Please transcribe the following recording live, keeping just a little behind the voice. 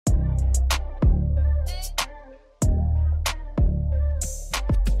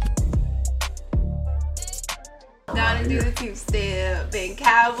right do here. the two-step and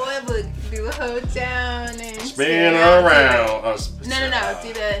cowboy boogie. Do a whole down and Spin around. Oh, No.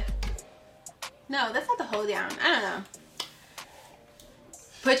 Do the. No, that's not the hold down. I don't know.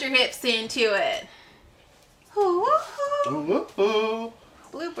 Put your hips into it. Ooh, Ooh, ooh, ooh.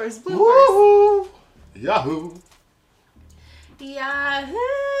 bloopers. Woo-hoo. Yahoo. Yahoo.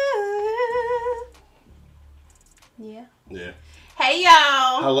 Yeah. Yeah. Hey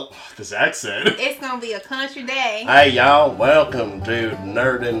y'all. Hello. This accent. It's gonna be a country day. Hey y'all, welcome to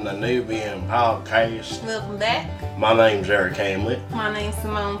Nerdin' the Nubian podcast. Welcome back. My name's Erik Hamlet, My name's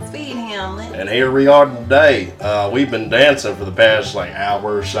Simone Speed Hamlet. and here we are today. We've been dancing for the past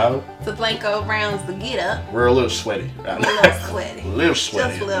hour or so. The Blanco Browns the get up. We're a little sweaty right A now. little sweaty. A little sweaty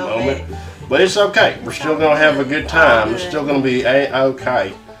Just a at the little moment. bit. But it's okay. We're still gonna have a good time. It's Good. still gonna be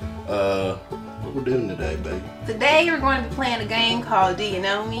a-okay. What we're doing today, baby? Today we're going to be playing a game called Do You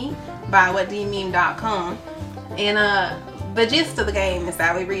Know Me by whatdoyoumeme.com. And the gist of the game is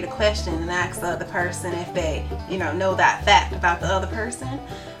that we read a question and ask the other person if they, know that fact about the other person.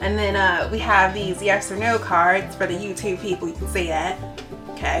 And then we have these yes or no cards for the YouTube people. You can see that.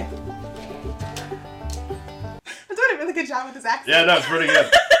 Okay. I'm doing a really good job with this accent. Yeah, no, it's pretty good.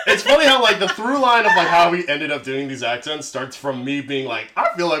 It's funny how the through line of how we ended up doing these accents starts from me being I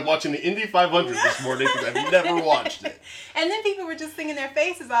feel like watching the Indy 500 this morning because I've never watched it. And then people were just singing their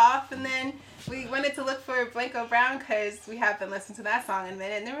faces off, and then we wanted to look for Blanco Brown because we haven't listened to that song in a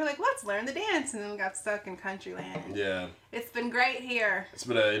minute, and then we're like, let's learn the dance, and then we got stuck in Countryland. Yeah. It's been great here. It's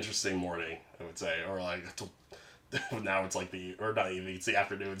been an interesting morning, I would say, or now it's not even, it's the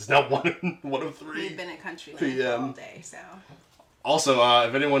afternoon. It's now 1:03. We've been at Countryland PM. all day, so. Also,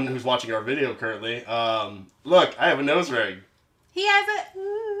 if anyone who's watching our video currently, look, I have a nose ring. He has it.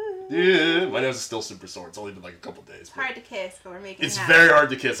 Yeah, my nose is still super sore. It's only been a couple days. It's hard to kiss, but we're making It's it very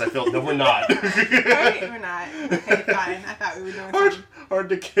hard to kiss. I feel no, we're not. Right? We're not. Okay, fine. I thought we were doing something. hard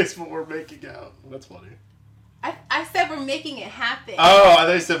to kiss, but we're making out. That's funny. I said we're making it happen. Oh, I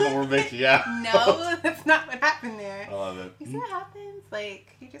thought you said, but we're making out. No, that's not what happened there. I love it. You see what happens?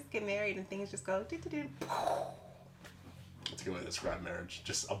 You just get married and things just go do-do-do. That's a good way to describe marriage.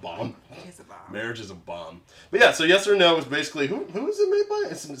 Just a bomb. It's a bomb. Marriage is a bomb. But yeah, so yes or no is basically who is it made by?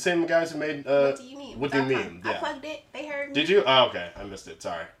 It's the same guys who made. What do you mean? What do you mean? I Yeah. plugged it. They heard me. Did you? Oh, okay. I missed it.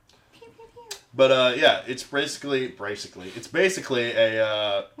 Sorry. Pew, pew, pew. But yeah, it's basically a.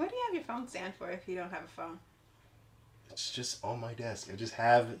 What do you have your phone stand for if you don't have a phone? It's just on my desk. I just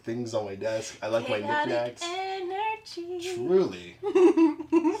have things on my desk. I like my Chaotic knickknacks. energy. Truly.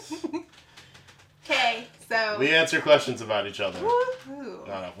 Okay, so. We answer questions about each other. Woohoo. I don't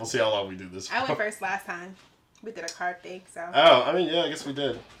know. We'll see how long we do this. I went first last time. We did a card thing, so. Oh, I mean, yeah, I guess we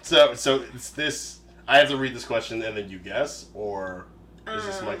did. So it's this. I have to read this question and then you guess, or is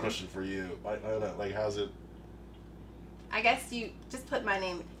this my question for you? I don't know. How's it? I guess you just put my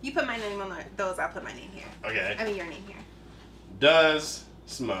name. You put my name on those. I'll put my name here. Okay. I mean your name here. Does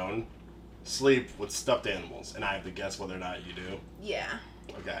Simone sleep with stuffed animals? And I have to guess whether or not you do. Yeah.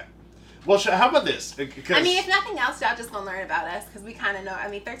 Okay. Well, how about this? I mean, if nothing else, y'all just gonna learn about us because we kind of know. I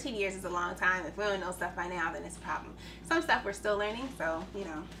mean, 13 years is a long time. If we don't know stuff by now, then it's a problem. Some stuff we're still learning, so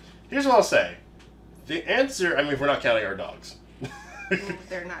Here's what I'll say. The answer. I mean, if we're not counting our dogs.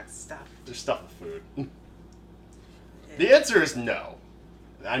 they're not stuff. They're stuffed with food. The answer is no.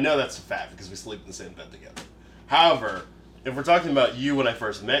 I know that's a fact because we sleep in the same bed together. However, if we're talking about you when I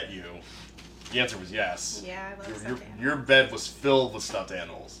first met you, the answer was yes. Yeah, I love stuffed animals. Your bed was filled with stuffed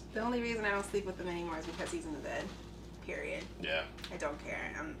animals. The only reason I don't sleep with him anymore is because he's in the bed. Period. Yeah. I don't care.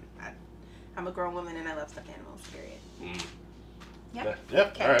 I'm a grown woman and I love stuffed animals. Period. Mm. Yep. Yeah.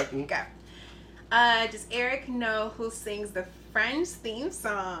 Okay. All right. Go. Does Erik know who sings the Friends theme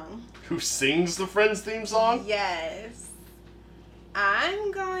song? Who sings the Friends theme song? Yes.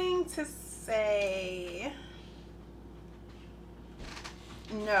 I'm going to say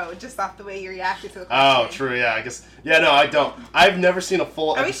no, just off the way you reacted to the question. Oh, true. Yeah, I guess. Yeah, no, I don't. I've never seen a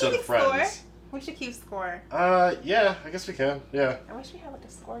full Are we episode keeping of Friends. score? We should keep score. Yeah, I guess we can. Yeah. I wish we had a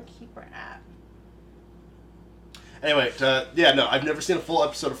scorekeeper app. Anyway, yeah, no, I've never seen a full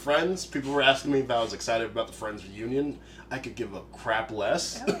episode of Friends. People were asking me if I was excited about the Friends reunion. I could give a crap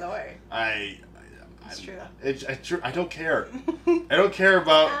less. Oh Lord. It's true. I don't care. I don't care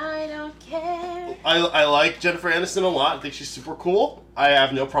about. I don't care. I like Jennifer Aniston a lot. I think she's super cool. I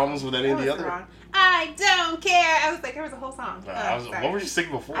have no problems with any of the other. Wrong. I don't care. I was like, there was a whole song. What were you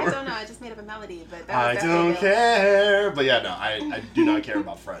singing before? I don't know. I just made up a melody, but that I was don't care. But yeah, no, I do not care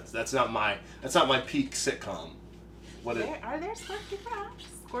about Friends. That's not my peak sitcom. Are there scorekeeper apps?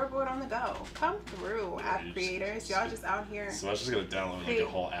 Scoreboard on the go. Come through, app creators. Y'all just out here. So I was just gonna download like a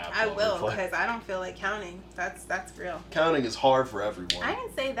whole app. I will, because I don't feel like counting. That's real. Counting is hard for everyone. I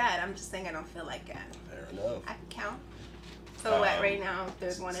didn't say that. I'm just saying I don't feel like it. Fair enough. I can count. So what? Right now,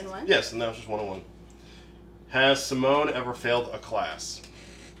 there's 1 and 1. Yes, and now it's just 1 and 1. Has Simone ever failed a class?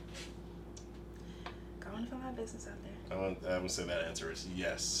 Go on for my business out there. I would say that answer is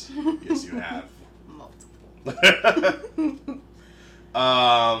yes. Yes, you have. Multiple.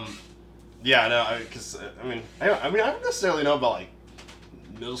 Yeah, no, because I don't necessarily know about like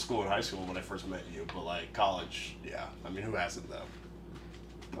middle school and high school when I first met you, but like college, yeah. I mean, who hasn't though?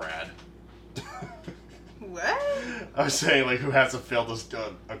 Brad. What? I was saying like who hasn't failed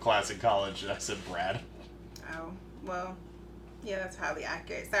a class in college, and I said Brad. Oh, well, yeah, that's probably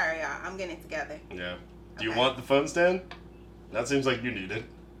accurate. Sorry, y'all. I'm getting it together. Yeah. Do you want the phone stand? That seems like you need it.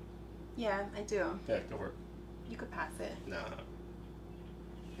 Yeah, I do. Yeah, go for it. You could pass it. Nah.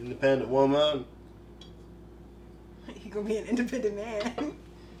 Independent woman. You gonna be an independent man.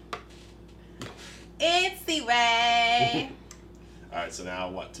 It's the way. Alright, so now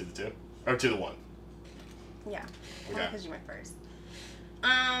what? 2-2? Or 2-1? Yeah. Okay. Because you went first.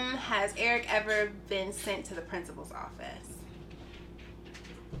 Has Eric ever been sent to the principal's office?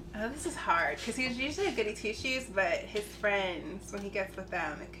 Oh, this is hard because he's usually a goody two shoes, but his friends, when he gets with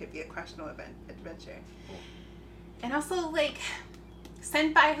them, it could be a questionable adventure. And also, like,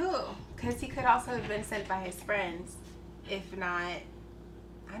 sent by who? Because he could also have been sent by his friends. If not,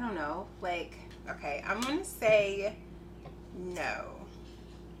 I don't know. Like, okay, I'm gonna say no.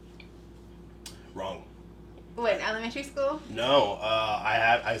 Wrong. What, in elementary school? No,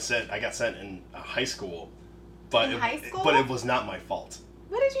 I got sent in high school, but high school? But it was not my fault.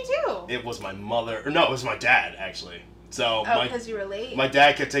 What did you do? It was my mother, or no, it was my dad actually. So because you were late? My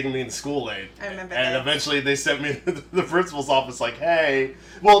dad kept taking me to school late. I remember and that. Eventually they sent me to the principal's office like, hey.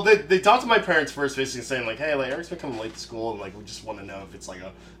 Well, they talked to my parents first, basically saying like, hey, like Eric's been coming late to school, and like we just want to know if it's like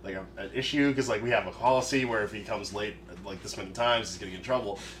an issue, because like we have a policy where if he comes late like this many times, he's gonna get in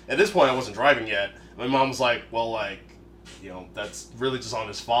trouble. At this point, I wasn't driving yet. My mom was like, well, like, you know, that's really just on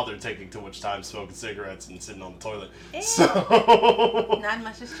his father taking too much time smoking cigarettes and sitting on the toilet. Ew. So not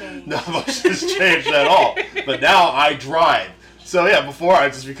much has changed. Not much has changed at all. But now I drive. So yeah, before I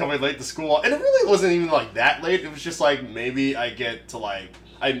just be coming late to school, and it really wasn't even like that late. It was just like maybe I get to like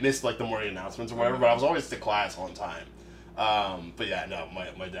I missed like the morning announcements or whatever, but I was always to class on time. But yeah, no,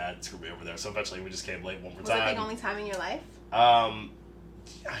 my dad screwed me over there. So eventually we just came late one more time. Was that the only time in your life?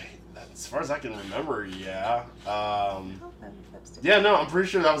 As far as I can remember, yeah. Yeah, no, I'm pretty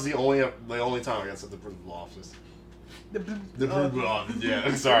sure that was the only time I got sent to the principal office. The principal office, yeah.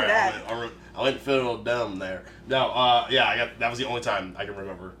 I'm sorry, I went fiddle dumb there. No, yeah, that was the only time I can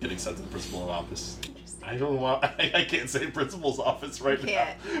remember getting sent to the principal's office. I don't know why I can't say principal's office right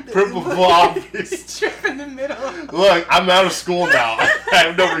now. Principal's office. Trip in the middle. Look, I'm out of school now. I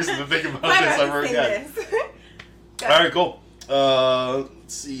have no reason to think about this ever again. All right, cool.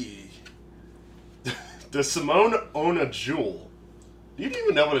 Let's see. Does Simone own a jewel? Do you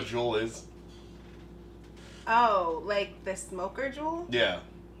even know what a jewel is? Oh, like the smoker jewel? Yeah.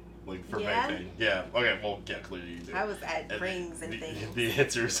 Like for vaping. Yeah. Okay, well, yeah, clearly you do. I was at rings and things. The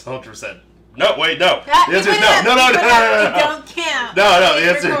answer is 100%. No, wait, no. The answer is no. No. Don't count. No, the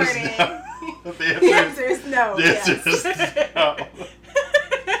answer is no. The answer is no. The answer is no.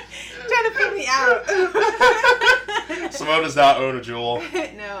 Trying to put me out. Simone does not own a jewel.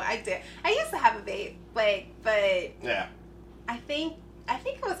 No, I did. I used to have a vape, but yeah. I think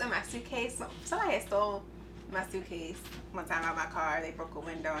it was in my suitcase. Somebody had stole my suitcase one time out of my car. They broke a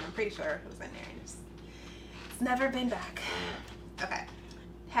window, and I'm pretty sure it was in there. And it's never been back. Okay.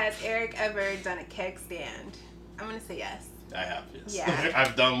 Has Eric ever done a keg stand? I'm gonna say yes. I have, yes. Yeah.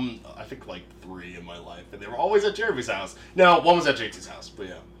 I've done, I think, like 3 in my life, and they were always at Jeremy's house. No, one was at JT's house, but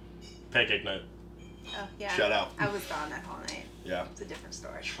yeah. Pancake night. Oh, yeah. Shout out. I was gone that whole night. Yeah. It's a different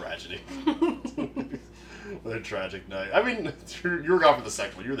story. Tragedy. What a tragic night. I mean, you were gone for the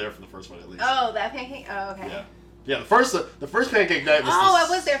second one. You were there for the first one at least. Oh, that pancake? Oh, okay. Yeah. Yeah, the first pancake night was I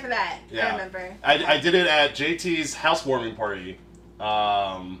was there for that. Yeah. I remember. I did it at JT's housewarming party.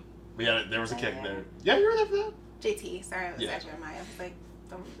 There was a cake there. Yeah, you were there for that? JT. Sorry, I was at Jeremiah. I was like,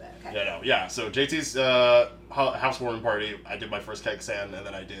 don't move that. Okay. Yeah, no. Yeah, so JT's housewarming party, I did my first keg stand, and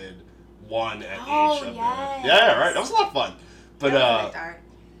then I did one at each of them. Yeah, right. That was a lot of fun. But that was dark.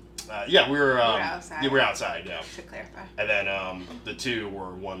 yeah, we were outside. Yeah, we were outside. Yeah. To clarify. And then the 2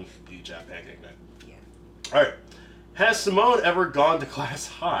 were one each at pancake night. Yeah. All right. Has Simone ever gone to class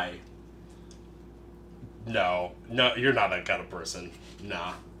high? No, you're not that kind of person.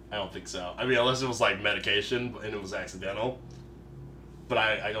 Nah, I don't think so. I mean, unless it was like medication and it was accidental. but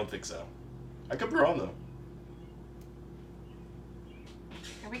I don't think so. I could be wrong though.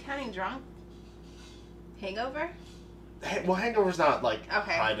 Are we counting drunk? Hangover? Well, hangover's not like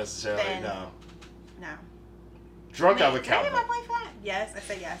Okay. high necessarily. Then- No. No. Drunk, I would Did I count. get my point for that? Yes, I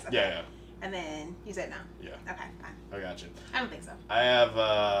said yes. Okay. Yeah. And then you said no. Yeah. Okay, fine. I got you. I don't think so.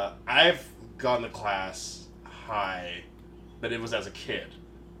 I've gone to class high, but it was as a kid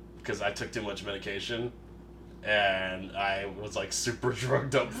because I took too much medication, and I was like super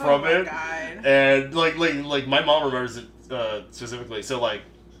drugged up from it. Oh my god. And like my mom remembers it specifically. So like,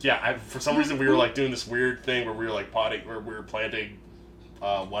 yeah, for some reason we were like doing this weird thing where we were like potting, where we were planting,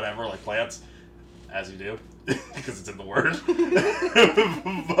 whatever, like plants, as you do, because it's in the word.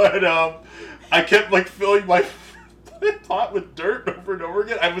 But I kept like filling my pot with dirt over and over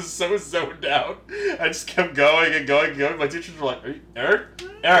again. I was so zoned out. I just kept going and going and going. My teachers were like, "Are you, Eric?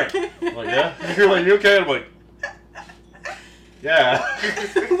 Eric?" I'm like, "Yeah." You're like, "You okay?" I'm like, "Yeah."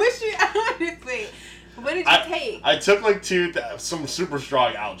 What you honestly? What did you take? I took like some super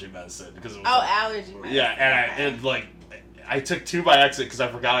strong allergy medicine because it was allergy medicine. yeah, and Okay. and like I took 2 by accident because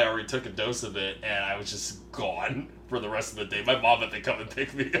I forgot I already took a dose of it, and I was just gone for the rest of the day. My mom had to come and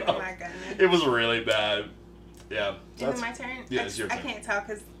pick me up. Oh my goodness. It was really bad. Yeah. Is it my turn? Yeah, it's your turn. I can't tell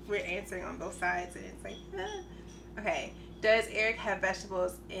because we're answering on both sides, and it's like, Okay. Does Eric have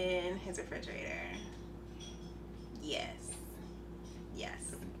vegetables in his refrigerator? Yes.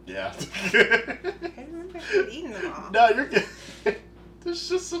 Yes. Yeah. I remember eating them all. No, you're good. It's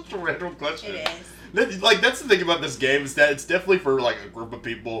just such a random question. It is. Like, that's the thing about this game, is that it's definitely for like a group of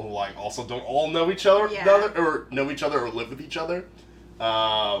people who like also don't all know each other, Yeah. or know each other or live with each other.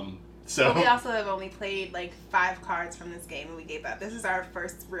 So But we also have only played like 5 cards from this game, and we gave up. This is our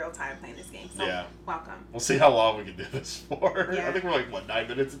first real time playing this game, so Yeah. welcome. we'll see how long we can do this for. Yeah. I think we're like 9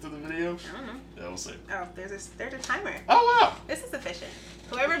 minutes into the video. I don't know. Yeah, we'll see. Oh, there's a timer. Oh wow! This is efficient.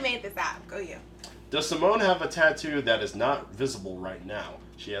 Whoever made this app, go you. Does Simone have a tattoo that is not visible right now?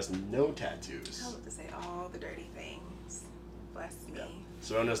 She has no tattoos. I was about to say all the dirty things. Bless me. Yeah.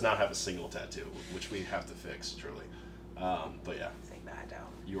 Simone does not have a single tattoo, which we have to fix, truly. But yeah, Say that I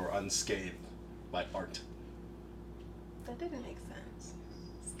don't. you are unscathed by art. That didn't make sense.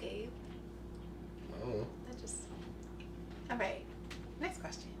 Scathe. I don't know. That just. All right. Next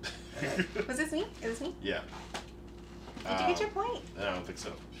question. Was this me? Is this me? Yeah. Did you get your point? I don't think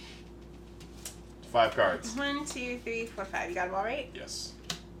so. 5 cards. 1, 2, 3, 4, 5. You got them all right? Yes.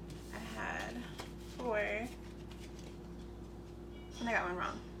 I had 4. And I got one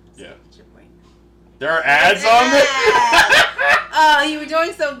wrong. So Yeah. what's your point? There are ads on it? Oh, you were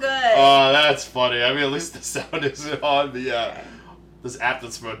doing so good. Oh, that's funny. I mean, at least the sound isn't on the, Okay. this app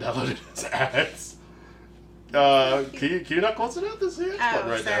that's downloaded as ads. Can you not close it out? This is Oh, right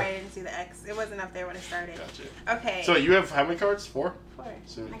sorry, there. I didn't see the X. It wasn't up there when it started. Gotcha. Okay. So you have how many cards? 4? 4.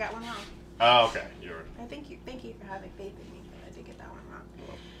 So- I got one wrong. Oh, okay. You're I thank you for having faith in me, but I did get that one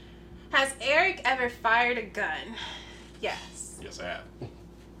wrong. Has Eric ever fired a gun? Yes. yes, I have.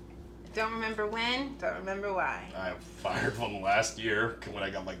 Don't remember when. Don't remember why. I fired one last year when I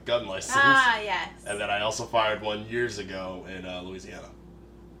got my gun license. Ah, yes. And then I also fired one years ago in Louisiana.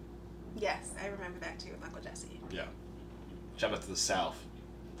 Yes, I remember that too with Uncle Jesse. Yeah. Shout out to the South.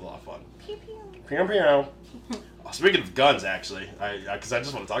 A lot of fun. Pew pew. Pew pew. Speaking of guns, actually, because I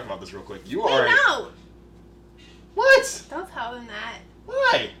just want to talk about this real quick. You are. No! What? Don't tell them that.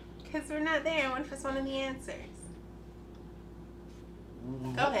 Why? Because we're not there. What if it's one of the answers?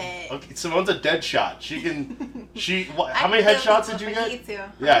 Go ahead. Okay, Simone's a dead shot. She can. I How many can kill headshots people did you if I get? need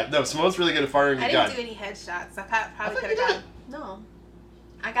to. Yeah, no, Simone's really good at firing a I gun. didn't do any headshots. I probably thought could you have did. gotten. No.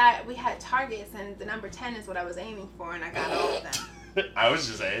 We had targets, and the number 10 is what I was aiming for, and I got all of them. I was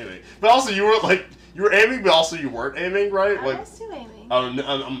just aiming, but also you were aiming, but also you weren't aiming, right? I was too aiming.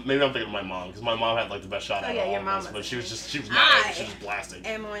 Maybe I'm thinking of my mom because my mom had like the best shot. Oh, out yeah, of all your of mom us, was but she was not I aiming, she was just blasting.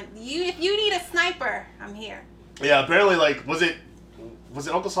 And if you need a sniper, I'm here. Yeah, apparently, like, was it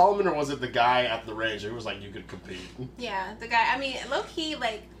Uncle Solomon or was it the guy at the range who was like, you could compete? Yeah, the guy. I mean, low key,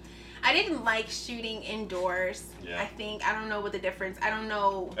 like, I didn't like shooting indoors. Yeah. I don't know what the difference. I don't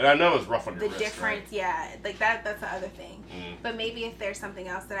know And I know it was rough on your the wrist, difference. Yeah, like that's the other thing. Mm. But maybe if there's something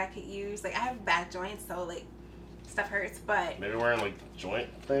else that I could use, like I have back joints, so like stuff hurts. But Maybe wearing like joint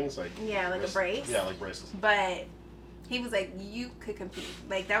things, like yeah, like wrist- a brace. Yeah, like braces. But he was like, you could compete.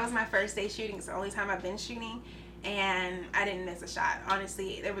 Like that was my first day shooting. It's the only time I've been shooting. And I didn't miss a shot.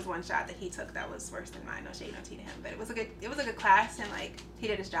 Honestly, there was one shot that he took that was worse than mine. No shade, no tea to him. But it was a good class, and like he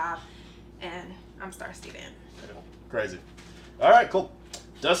did his job. And I'm star student. Crazy. All right, cool.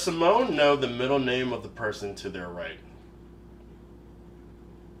 Does Simone know the middle name of the person to their right?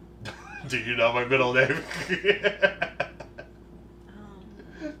 Do you know my middle name?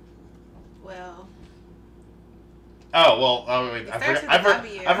 Oh, well, I mean, Starts with I a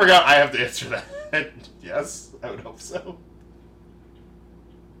W. forgot I have to answer that. Yes, I would hope so.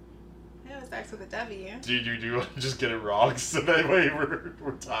 Yeah, it starts with a W. Do you want to just get it wrong so that way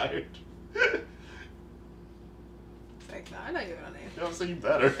we're tired? It's like, no, I know your middle name. I was thinking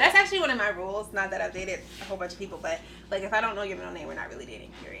better. That's actually one of my rules. Not that I've dated a whole bunch of people, but like if I don't know your middle name, we're not really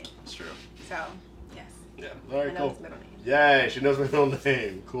dating. Period. It's true. So, yes. Yeah. All right. I know Cool. his middle name. Yay! She knows my middle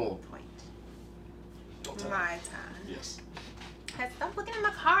name. Cool. Point. Don't tell My her. time. Yes. Stop looking at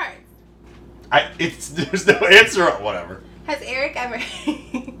my cards. There's no answer. Whatever. Has Eric ever?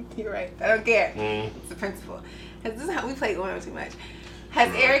 You're right. I don't care. Mm. It's the principle. This is how we play Uno too much.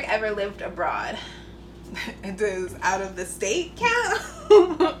 Has Eric ever lived abroad? Does out of the state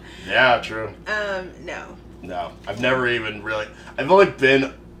count? Yeah. True. No. No, I've never even really. I've only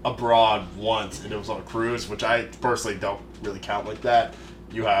been abroad once, and it was on a cruise, which I personally don't really count like that.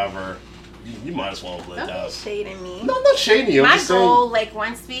 You, however, you might as well have lived Don't be out. shading me. No, I'm not shading you. I'm My just goal, saying. like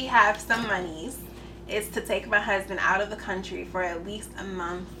once we have some monies, is to take my husband out of the country for at least a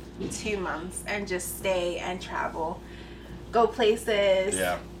month, 2 months, and just stay and travel, go places.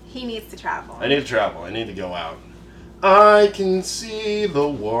 Yeah. He needs to travel. I need to travel. I need to go out. I can see the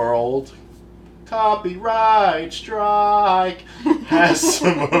world. Copyright strike. Has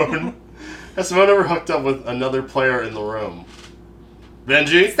Simone ever hooked up with another player in the room?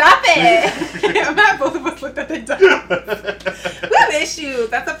 Benji? Stop it! I'm not both of us looked at the dog. We have issues.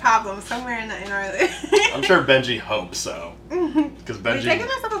 That's a problem somewhere in our. I'm sure Benji hopes so. Because Are you Benji. taking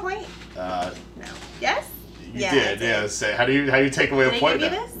myself a point? No. Yes. You did, yeah. Say, how do you take away Did a I point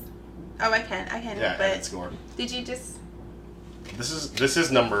give you now? this? Oh, I can. Yeah, but and score. did you just? This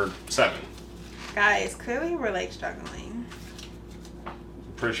is number 7. Guys, clearly we're like struggling. I'm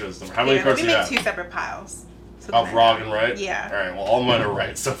pretty sure it's number. How many cards do you make have? 2 separate piles. So Of then- wrong and right? Yeah. Alright, well, all mine are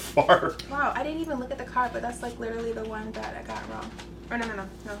right so far. Wow, I didn't even look at the card, but that's like literally the one that I got wrong. Or no,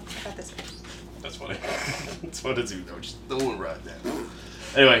 I got this first. That's funny. That's funny too, though. Just throw it right there.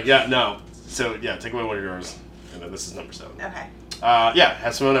 Anyway, yeah, no. So, yeah, take away one of yours. And then this is number 7. Okay. Yeah,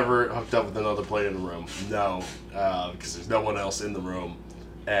 has someone ever hooked up with another player in the room? No, because there's no one else in the room.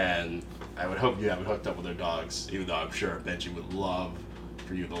 And I would hope you haven't hooked up with their dogs, even though I'm sure Benji would love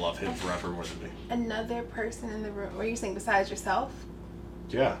for you to love him forever more than me. Another person in the room. What are you saying besides yourself?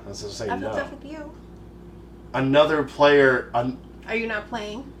 Yeah, that's what I'm saying. I've hooked No. up with you. Another player. Are you not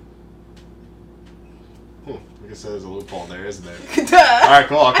playing? I guess there's a loophole there, isn't there? Duh. All right,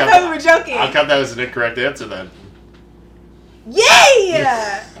 cool. I thought we were joking. I'll count that as an incorrect answer then. Yay!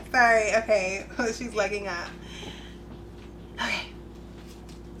 Sorry. Okay. She's legging up. Okay.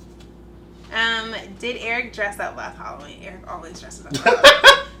 Did Eric dress up last Halloween? Eric always dresses up.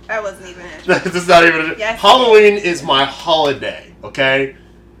 That wasn't even it. That's not even. Yes. Halloween is my holiday. Okay.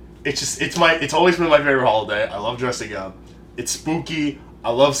 It's always been my favorite holiday. I love dressing up. It's spooky.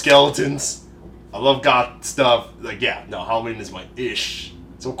 I love skeletons. I love goth stuff. Like, yeah, no, Halloween is my ish.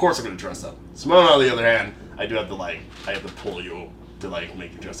 So of course I'm gonna dress up. Simone, on the other hand, I have to pull you to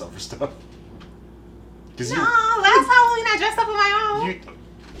make you dress up for stuff. No, last Halloween I dressed up on my own.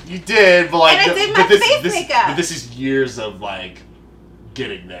 You did, but And I did my face makeup. But this is years of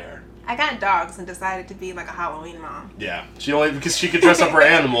getting there. I got dogs and decided to be like a Halloween mom. Yeah, because she could dress up her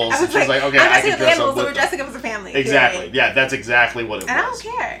animals. I was She was like, okay, I'm I dressing can up dress animals, up so with we're dressing up as a family. Exactly. Period. Yeah, that's exactly what it was. And I don't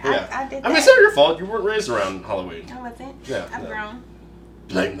care. Yeah. I did that. I mean, it's not your fault. You weren't raised around Halloween. I wasn't. Yeah, I've no. grown.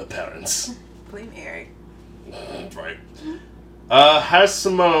 Blame the parents. Blame Eric. Right. Has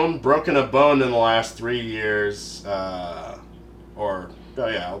Simone broken a bone in the last 3 years? I'll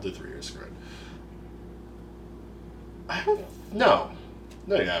do 3 years. Great. No,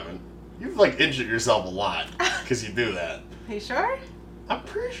 you haven't. You've injured yourself a lot because you do that. Are you sure? I'm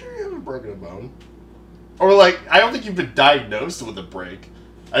pretty sure you haven't broken a bone. Or I don't think you've been diagnosed with a break.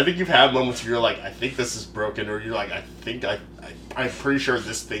 I think you've had moments where you're like, I think this is broken, or you're like, I'm pretty sure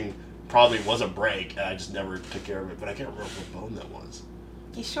this thing probably was a break, and I just never took care of it. But I can't remember what bone that was.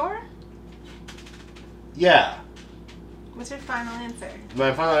 You sure? Yeah. What's your final answer?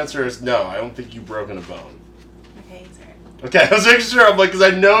 My final answer is no. I don't think you've broken a bone. Okay, sir. Okay, I was making sure. I'm because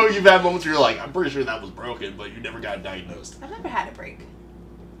I know you've had moments where you're like, I'm pretty sure that was broken, but you never got diagnosed. I've never had a break.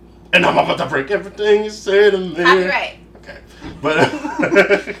 And I'm about to break everything you say to me. Copyright. Okay, but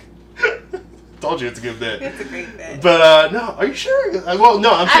told you it's a good bit. It's a great bit. But no, are you sure? Well,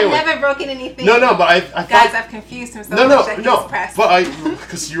 no, I'm saying. I've never broken anything. No, but I thought. Guys, I've confused him so No, much that he's no. pressed. But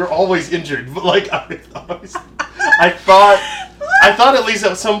because you're always injured. But I thought at least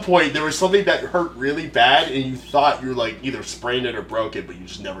at some point there was something that hurt really bad, and you thought you were either sprained it or broke it, but you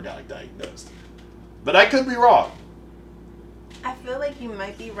just never got diagnosed. But I could be wrong. I feel like you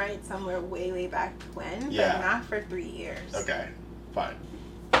might be right somewhere way, way back when, but not for 3 years. Okay, fine.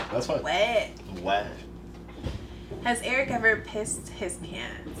 That's fine. What? Has Eric ever pissed his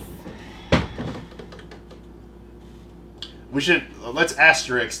pants? Let's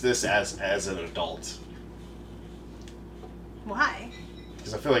asterisk this as an adult. Why?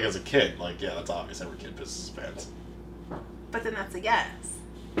 Because I feel like as a kid, that's obvious. Every kid pisses his pants. But then that's a yes.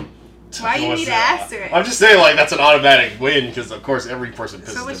 Why you need to asterisk? I'm just saying, that's an automatic win, because of course every person pisses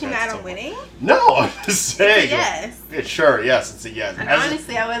their pants. So what, you mad at winning? No, I'm just saying. It's a yes. Yeah, sure, yes, it's a yes. And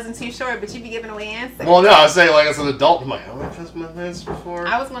honestly, I wasn't too sure, but you'd be giving away answers. Well, no, I was saying, as an adult, I'm like, have I pissed my pants before?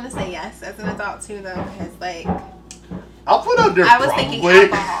 I was going to say yes as an adult, too, though, because, I'll put under I was probably.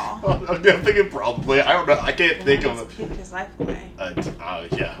 thinking alcohol. I'm thinking probably. I don't know. I can't think of it. Puked his life away.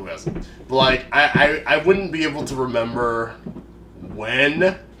 Yeah, who hasn't? But, I wouldn't be able to remember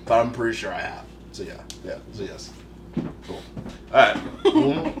when, but I'm pretty sure I have. So, yeah, so yes. Cool. Alright.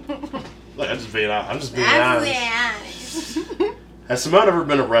 Look, I'm just being honest. Has Simone ever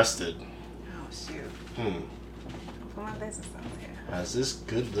been arrested? Oh, shoot. Put my business out there. Has this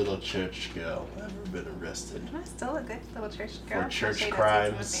good little church girl ever been arrested? Am I still a good little church girl? For church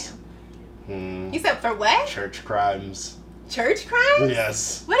crimes. You said for what? Church crimes. Church crimes?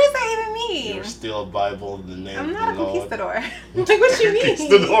 Yes. What does that even mean? You steal a Bible in the name of the Lord. I'm not a conquistador. What you mean?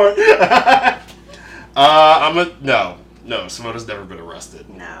 Conquistador. No. Simona's never been arrested.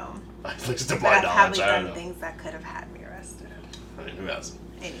 No. At least to but my I've knowledge, probably I don't done know. things that could have had me arrested. I mean, who hasn't?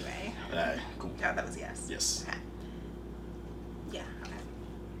 Anyway. Alright, cool. Oh, that was yes. Yes. Okay. Yeah, okay.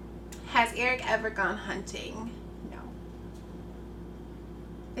 Has Eric ever gone hunting? No.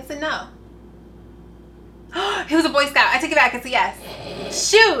 It's a no. He was a Boy Scout. I take it back. It's a yes.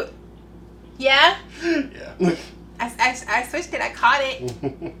 Shoot. Yeah? Yeah. I switched it. I caught it.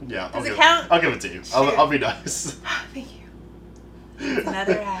 Yeah. Does it count? I'll give it to you. I'll be nice. Thank you.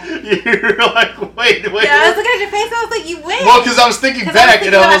 Another ad. You're like, wait. Yeah, I was looking at your face. I was like, you win. Well, because I was thinking back,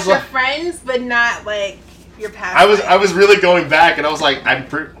 and I was your like, friends, but not like your past. I was really going back, and I was like,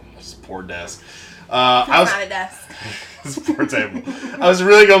 this poor desk. I was not a desk. This poor table. I was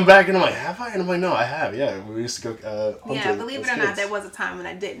really going back, and I'm like, have I? And I'm like, no, I have. Yeah, we used to go hunting. Yeah, believe it or not, there was a time when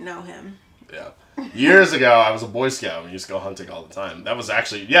I didn't know him. Yeah. Years ago, I was a Boy Scout. We used to go hunting all the time. That was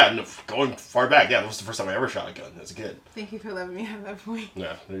actually, going far back. Yeah, that was the first time I ever shot a gun as a kid. Thank you for letting me have that point.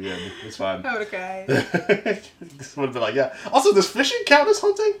 Yeah, you're good. It's fine. I would have cried. This would have been like, yeah. Also, does fishing count as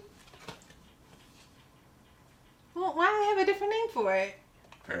hunting? Well, why do I have a different name for it?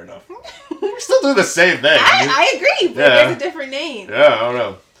 Fair enough. We're still doing the same thing. I agree, but there's a different name. Yeah, I don't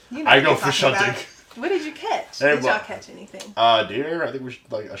know. You know I go fish hunting. About. What did you catch? Hey, did y'all catch anything? Deer. I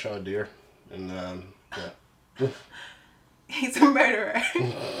think I shot a deer. And, yeah. He's a murderer.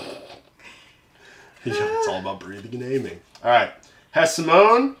 It's all about breathing and aiming. Alright. Has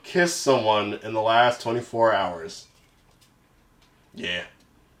Simone kissed someone in the last 24 hours? Yeah.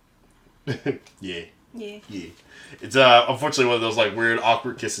 Yeah. It's unfortunately one of those weird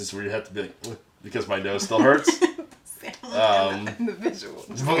awkward kisses where you have to be like, because my nose still hurts. The visual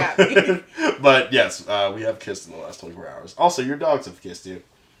just got me. But yes, we have kissed in the last 24 hours. Also, your dogs have kissed you.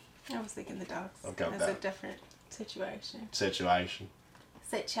 I was thinking the dogs. Okay, That's a different situation. Situation.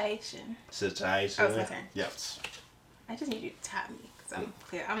 Oh, it's my turn. Yes. I just need you to tap me because I'm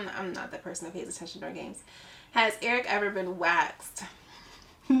clear. I'm not that person that pays attention during games. Has Eric ever been waxed?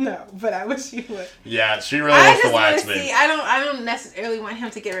 No, but I wish you would. Yeah, she really wants to wax me. See, I don't necessarily want him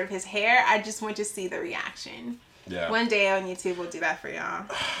to get rid of his hair. I just want to see the reaction. Yeah. One day on YouTube, we'll do that for y'all.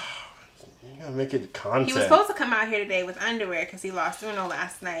 You gotta make it content. He was supposed to come out here today with underwear because he lost Uno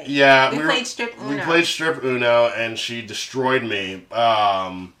last night. Yeah, we played Strip Uno. We played Strip Uno, and she destroyed me.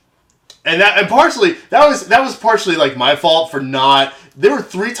 And partially that was partially my fault for not. There were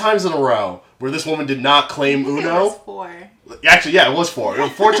 3 times in a row where this woman did not claim Uno. It was 4. Actually, yeah, it was 4. It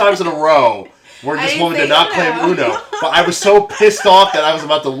was 4 times in a row where this woman did not claim Uno. But I was so pissed off that I was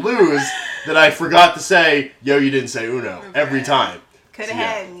about to lose that I forgot to say, "Yo, you didn't say Uno" every time. Could have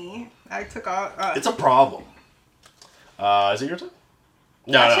had me. I took all. It's a problem. Is it your turn?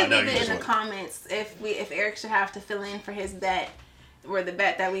 No. Leave it in the comments if Eric should have to fill in for his bet or the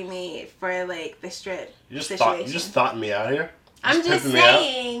bet that we made for the strip situation. You just thought me out here. I'm just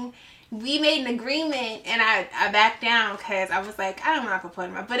saying. We made an agreement, and I backed down because I was like, I'm not going to put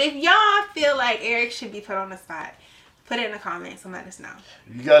him up. But if y'all feel like Eric should be put on the spot, put it in the comments and let us know.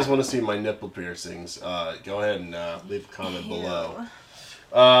 If you guys want to see my nipple piercings, go ahead and leave a comment below.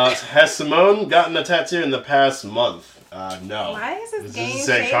 Has Simone gotten a tattoo in the past month? No. Why is this game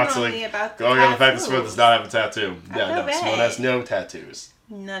shaming on me about the going on the fact that Simone does not have a tattoo. I feel bad. Simone has no tattoos.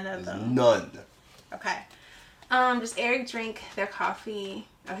 None of them. None. Okay. Does Eric drink their coffee?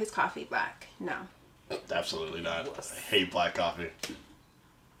 Oh, his coffee black? No. Absolutely not. I hate black coffee.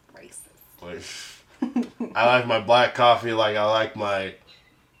 Racist. Like, I like my black coffee like I like my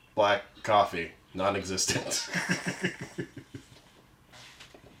black coffee. Non-existent.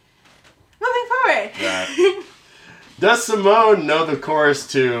 Moving forward. Right. Does Simone know the chorus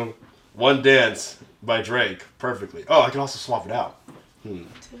to One Dance by Drake perfectly? Oh, I can also swap it out. To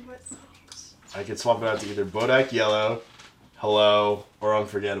what songs? I could swap it out to either Bodak Yellow, Hello, or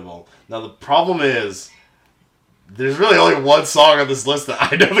Unforgettable. Now the problem is, there's really only one song on this list that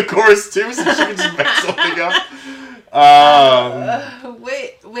I know the chorus to, so she can just make something up.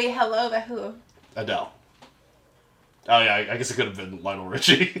 Wait, hello, that who? Adele. Oh yeah, I guess it could have been Lionel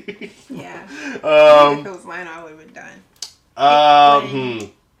Richie. Yeah. If it was Lionel, I would have been done.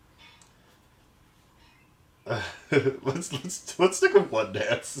 Let's stick with One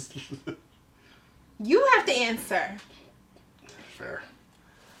Dance. You have to answer. Fair.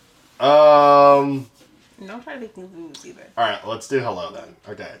 Don't try to make me lose either. All right, let's do Hello then.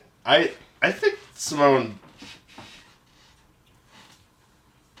 Okay, I think Simone.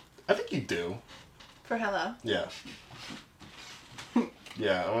 I think you do. For Hello. Yeah.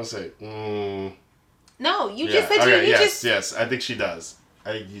 Yeah, I want to say. No, you just said okay, you yes, just. Yes, I think she does.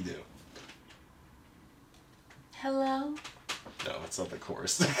 I think you do. Hello. No, it's not the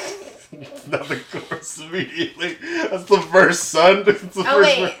chorus. Not the chorus immediately. That's the first son.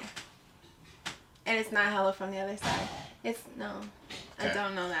 Wait. And it's not Hello from the Other Side. It's no. Okay. I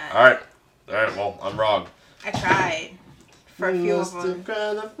don't know that. All right. Well, I'm wrong. I tried. For a few of them.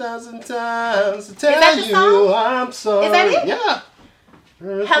 Cried 1,000 times to tell you I'm sorry. Is that it? Yeah.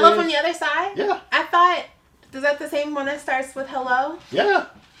 Hello from the Other Side? Yeah. I thought, is that the same one that starts with hello? Yeah.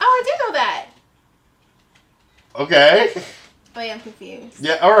 Oh, I do know that. Okay. Wait, I'm confused.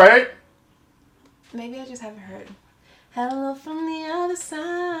 Yeah, alright. Maybe I just haven't heard. Hello from the other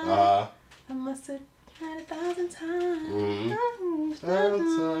side. I must have tried 1,000 times. I'm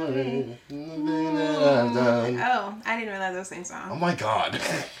sorry. I've done. Oh, I didn't realize it was the same song. Oh my god.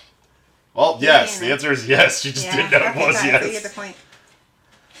 Well, yes. The answer is yes. She just didn't know it was yes. You get the point.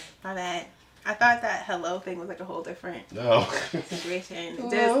 My bad. I thought that hello thing was like a whole different situation.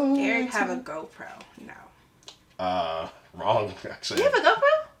 Does Eric have a GoPro? No. Wrong, actually. You have a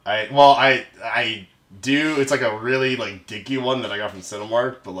GoPro? I do. It's like a really like dinky one that I got from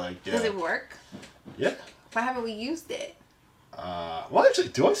Cinemark, but like yeah. Does it work? Yeah. Why haven't we used it? Well, actually,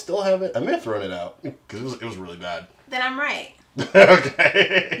 do I still have it? I may have thrown it out because it was really bad. Then I'm right.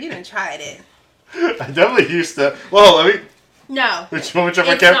 Okay. You done tried it. I definitely used to. Well, let me. No. Do you want me to check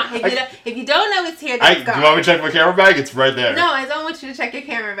my camera? If you don't know it's here, then it's gone. Do you want me to check my camera bag? It's right there. No, I don't want you to check your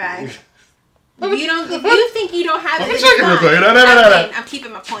camera bag. If you think you don't have it, then check it real quick. No. I'm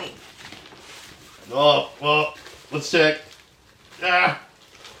keeping my point. Oh, well, let's check.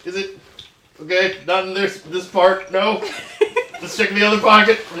 Is it okay? Not in this part. No. Let's check the other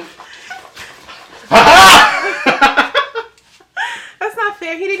pocket. That's not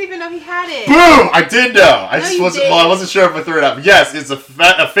fair. He didn't even know he had it. Boom! I did know. I just wasn't. Well, I wasn't sure if I threw it out. But yes, it's a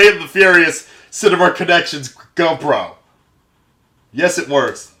Fate of the Furious Cinemark Connections GoPro. Yes, it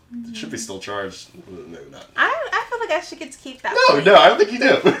works. It should be still charged. Maybe not. I feel like I should get to keep that. No, I don't think you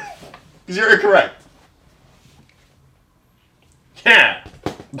do. Because you're incorrect. Yeah.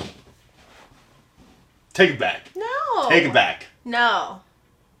 Take it back. No. Take it back. No.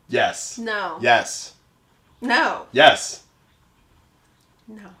 Yes. No. Yes. No. Yes.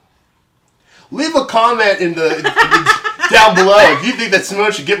 No. Leave a comment in the down below if you think that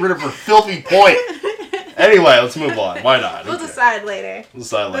Simone should get rid of her filthy point. Anyway, let's move on. Why not? We'll decide later.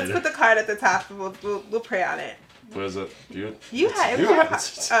 Let's put the card at the top and we'll pray on it. What is it? You had it. Your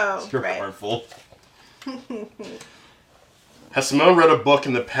right. card full. Has Simone read a book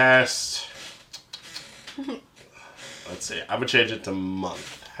in the past? Let's see. I'm gonna change it to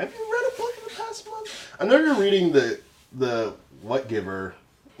month. Have you read a book in the past month? I know you're reading the What Giver.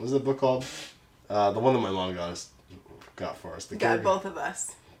 What's the book called? The one that my mom got for us. Got both of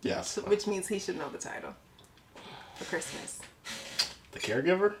us. Yes. Which means he should know the title for Christmas. The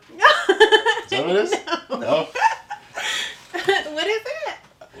Caregiver? Is that what it is? No. What is it?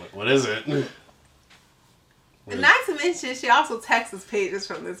 What is it? Not to mention, she also texts us pages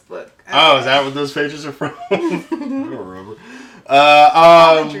from this book. Oh, is that what those pages are from? I don't remember.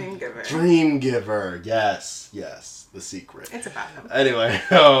 Dream Giver. Dream Giver. Yes. The Secret. It's about him. Anyway,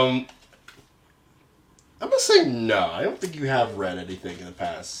 I'm gonna say no. I don't think you have read anything in the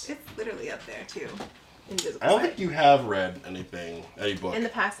past. It's literally up there too. Invisible I don't Sight. think you have read any book. In the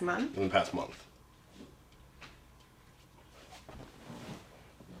past month? In the past month.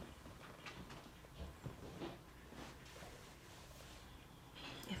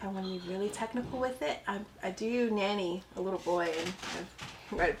 if I want to be really technical with it, I do nanny a little boy and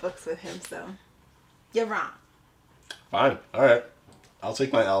I've read books with him, so you're wrong. Fine. All right. I'll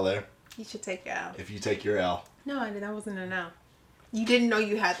take my L there. You should take your L. If you take your L. No, I did. That wasn't an L. You didn't know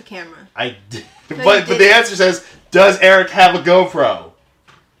you had the camera. I did. No, but the answer says, does Eric have a GoPro?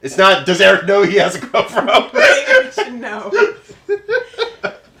 It's not, does Eric know he has a GoPro? Eric should know.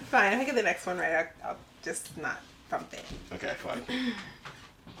 Fine, if I get the next one right, I'll just not bump it. Okay, fine.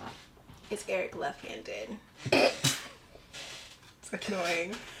 Is Eric left-handed? It's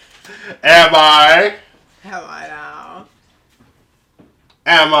annoying. Am I? How I know.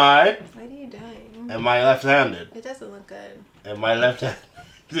 Am I? What are you doing? Am I left-handed? It doesn't look good. Am I left-handed?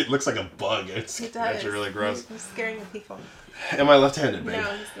 It looks like a bug. It's It does. actually really gross. You're scaring the people. Am I left-handed, babe?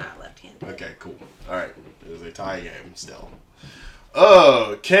 No, he's not left-handed. Okay, cool. Alright. It was a tie game still.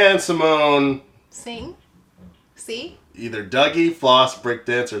 Oh, can Simone Sing? See? either Dougie, floss,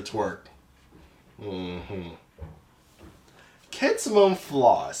 breakdance, or twerk? Mm-hmm. Can Simone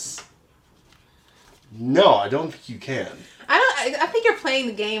floss? No, I don't think you can. I think you're playing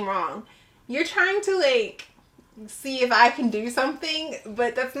the game wrong. You're trying to like see if I can do something,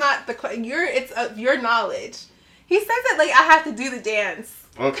 but that's not the it's your knowledge. He says it like I have to do the dance.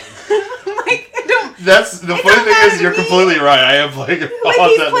 Okay. Like I don't. That's the funny thing is you're completely right. I am playing it. Like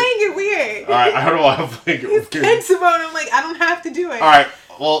he's playing it weird. All right, I don't know why I'm playing it He's weird. Ken Simone. I'm like I don't have to do it. All right.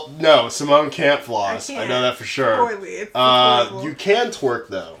 Well, no, Simone can't floss. I know that for sure. Poorly. It's horrible. You can twerk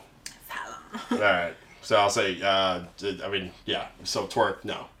though. Salon. All right. So I'll say, I mean, yeah. So twerk,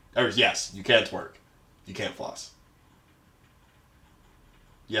 no. Or yes, you can twerk. You can't floss.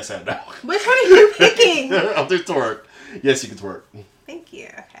 Yes and no. Which one are you picking? I'll do twerk. Yes, you can twerk. Thank you.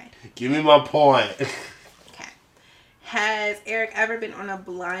 Okay. Give me my point. Okay. Has Eric ever been on a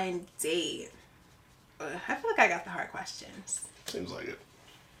blind date? I feel like I got the hard questions. Seems like it.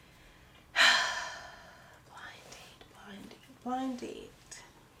 Blind date.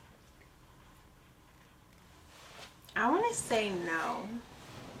 I want to say no.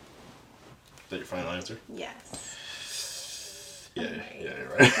 Is that your final answer? Yes. Yeah, you're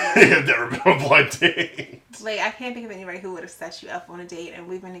right. I've never been on a blind date. Like, I can't think of anybody who would have set you up on a date, and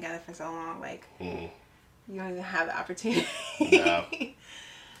we've been together for so long. Like, you don't even have the opportunity. No.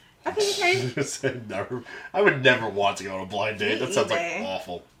 Okay, you Said never. I would never want to go on a blind date. Me That sounds like either.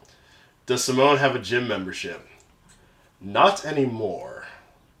 awful. Does Simone have a gym membership? Not anymore.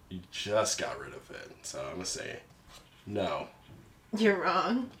 You just got rid of it. So I'm going to say no. You're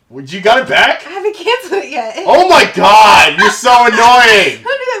wrong. Would you got it back? I haven't canceled it yet. Oh my god! You're so annoying! Who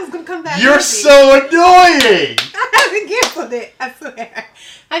knew that was going to come back? You're easy? so annoying! I haven't canceled it. I swear.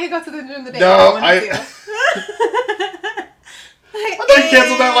 I could go to the gym today. No, I thought you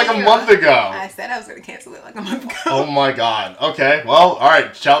canceled that like a month ago. I said I was going to cancel it like a month ago. Oh my god. Okay, well,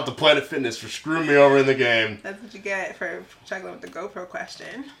 alright. Shout out to Planet Fitness for screwing me over in the game. That's what you get for struggling with the GoPro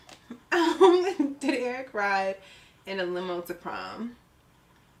question. Did Eric ride in a limo to prom?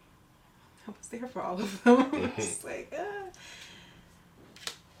 I was there for all of them. Just like,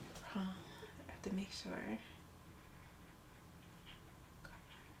 prom. I have to make sure.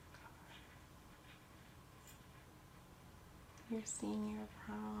 Your senior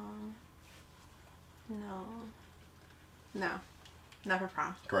prom. No. Not for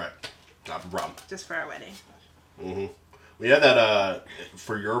prom. Correct. Not for prom. Just for our wedding. Mm-hmm. We had that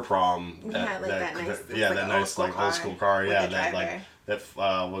for your prom. We had like that nice, that nice like old school car. Yeah, that driver.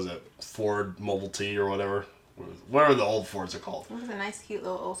 was it Ford Model T or whatever. What are the old Fords are called? It was a nice, cute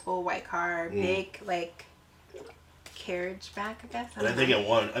little old school white car, big like carriage back, I guess. I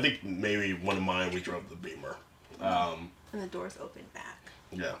think maybe one of mine we drove the Beamer. And the doors opened back.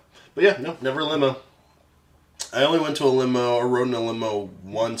 Yeah, but yeah, no, never a limo. I only went to a limo or rode in a limo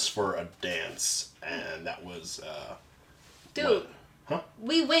once for a dance, and that was. Dude, what? Huh?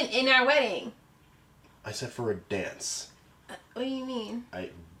 We went in our wedding. I said for a dance. What do you mean?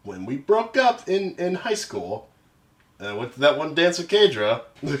 When we broke up in high school, and I went to that one dance with Kadra.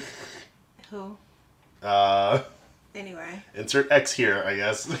 Who? Anyway. Insert X here, I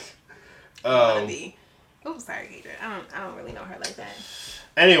guess. Oh, sorry, Kadra. I don't really know her like that.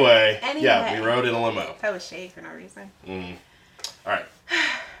 Anyway, yeah, we rode in a limo. That was shade for no reason. All right.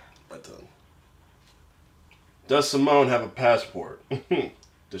 But does Simone have a passport?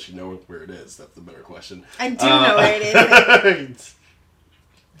 Does she know where it is? That's the better question. I do know where it is.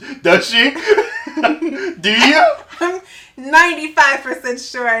 Does she? Do you? I'm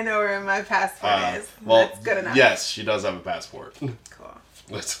 95% sure I know where my passport is. Well, that's good enough. Yes, she does have a passport. Cool.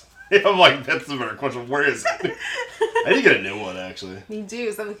 I'm like, that's the better question. Where is it? I need to get a new one, actually. You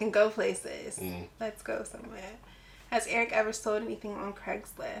do, so we can go places. Let's go somewhere. Has Eric ever sold anything on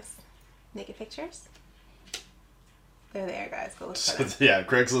Craigslist? Naked pictures? They're there, guys. Go look for them. Yeah,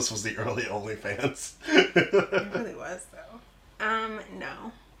 Craigslist was the early OnlyFans. It really was, though.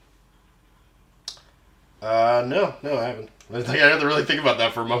 No. No, I haven't. I think I had to really think about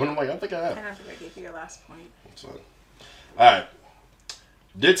that for a moment. I'm like, I don't think I have. I don't think I gave you your last point. That's fine. Alright.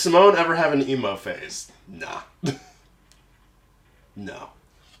 Did Simone ever have an emo phase? Nah. No.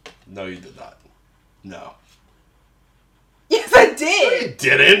 No, you did not. No. Yes, I did. No, you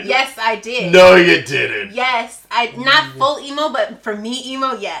didn't. Yes, I did. No, you didn't. Yes, not full emo, but for me,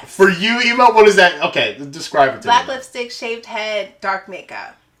 emo, yes. For you, emo, what is that? Okay, describe it to me. Black lipstick, shaved head, dark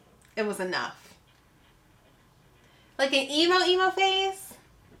makeup. It was enough. Like an emo phase?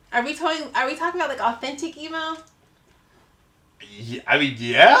 Are we talking about like authentic emo? Yeah, I mean,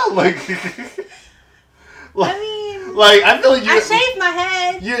 yeah, like I feel like I shaved my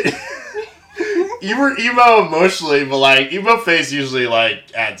head. You were emo emotionally, but like emo face usually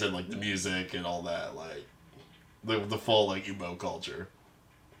like adds in like the music and all that, like the full like emo culture.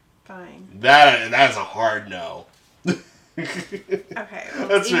 Fine. That's a hard no. Okay, well,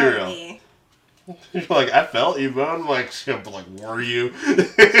 that's real. Me. You're like, I felt emo. I'm like, but like, were you?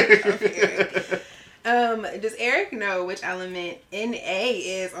 Okay. Does Eric know which element Na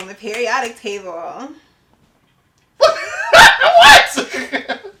is on the periodic table? What?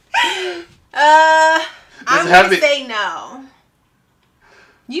 I'm gonna say no.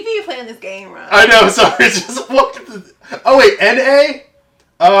 You be playing this game wrong. I know, sorry, it's just what the... Oh wait, NA?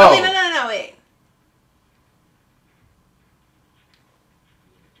 Oh. Wait, no, wait.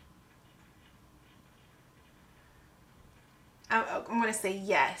 I'm gonna say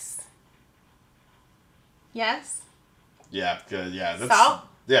yes. Yes? Yeah, good, yeah. That's, salt?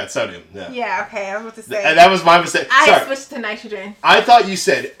 Yeah, it's sodium, yeah. Yeah, okay, I was about to say. And that was my mistake. I switched to nitrogen. I thought you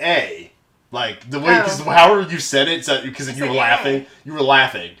said A. Like, the way, because however you said it, because you were laughing. You were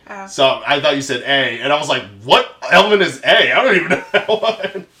laughing. Oh. So I thought you said A, and I was like, what element is A? I don't even know that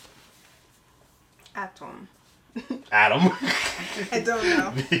one. Atom. Atom. I don't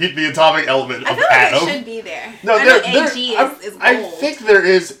know. The atomic element I of feel atom. like it should be there. No, I know AG is gold. I think there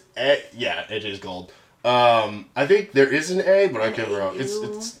is yeah, AG is gold. I think there is an A, but I could be wrong.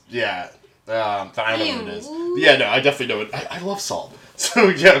 It's yeah. I don't know what it is. Yeah, no, I definitely know it. I love salt. So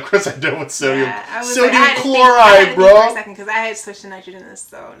yeah, of course I know what sodium. Yeah, sodium chloride, bro. For a second, because I had switched to nitrogen, and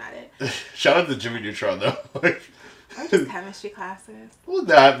so not it. Shout out to Jimmy Neutron though. Or just chemistry classes. Well,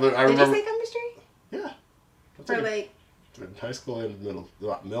 that, but I remember. Did you say chemistry? Yeah. For like. In high school and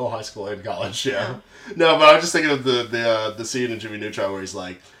middle high school and college, yeah. No, but I was just thinking of the scene in Jimmy Neutron where he's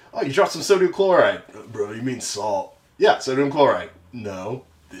like, "Oh, you dropped some sodium chloride, bro. You mean salt? Yeah, sodium chloride. No,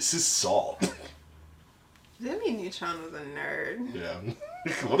 this is salt." Jimmy Neutron was a nerd. Yeah.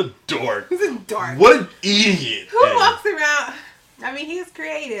 What a dork. He's a dork. What an idiot. Who walks around? I mean, he's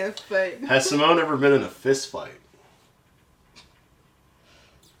creative, but... Has Simone ever been in a fist fight?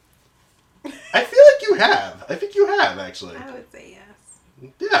 I feel like you have. I think you have, actually. I would say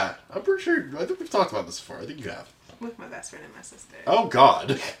yes. Yeah, I'm pretty sure. I think we've talked about this before. I think you have. With my best friend and my sister. Oh, God.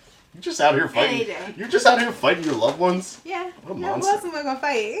 You're just out here fighting. You're just out here fighting your loved ones? Yeah. What a no, monster. who else am I going to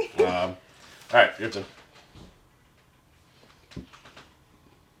fight? Alright, your turn.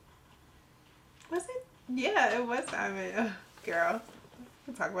 Was it? Yeah, it was. I mean, girl.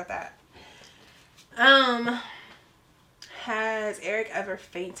 We'll talk about that. Has Eric ever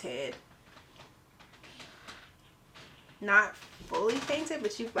fainted? Not fully fainted,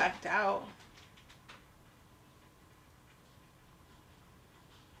 but you blacked out.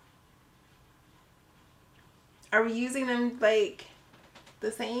 Are we using them like the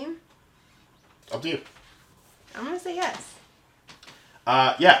same? Up to you. I'm gonna say yes.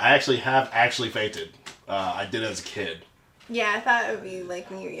 Yeah, I actually have fainted. I did as a kid. Yeah, I thought it would be like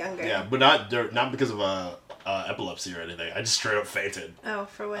when you were younger. Yeah, but not because of epilepsy or anything. I just straight up fainted. Oh,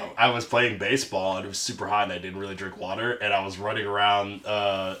 for what? I was playing baseball and it was super hot and I didn't really drink water and I was running around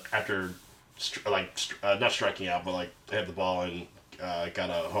after not striking out, but like I hit the ball and got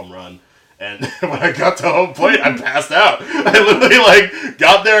a home run. And when I got to home plate, I passed out. I literally like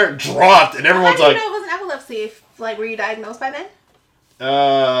got there, dropped, and everyone's like, "You know, it wasn't epilepsy. Like, were you diagnosed by then?"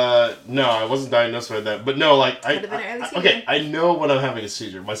 No, I wasn't diagnosed by that. But no, like okay, I know when I'm having a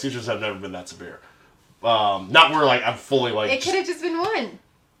seizure. My seizures have never been that severe. Not where like I'm fully like. It could have just been one.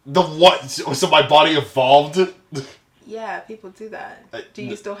 The what? So my body evolved. Yeah, people do that. Do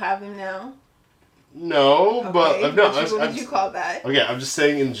you still have them now? No, okay, but no. What did you call that? Okay, I'm just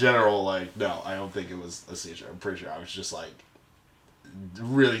saying in general. Like, no, I don't think it was a seizure. I'm pretty sure I was just like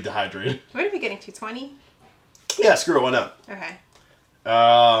really dehydrated. What are we getting? 220? Yeah, screw it. Why not? Okay.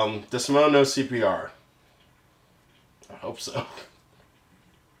 Does Simone know CPR? I hope so.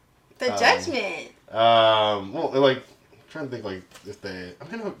 The judgment. Well, like, I'm trying to think, like, if they... I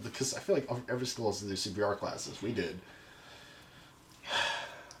mean, because I feel like every school has to do CPR classes. We did.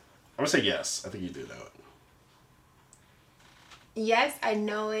 I'm going to say yes. I think you do know it. Yes, I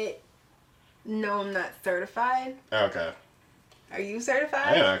know it. No, I'm not certified. Okay. Are you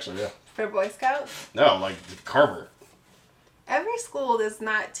certified? I am, actually, yeah. For Boy Scouts? No, like, Carver. Every school does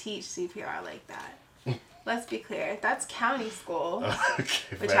not teach CPR like that. Let's be clear. That's county school.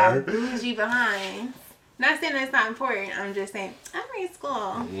 Okay, which fair. I'll bougie behind. Not saying that it's not important. I'm just saying every school.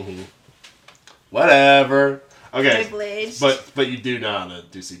 Mm-hmm. Whatever. Okay. Privileged. But you do know how to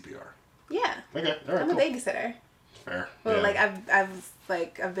do CPR. Yeah. Okay. All right. I'm a babysitter. Fair. Well, yeah.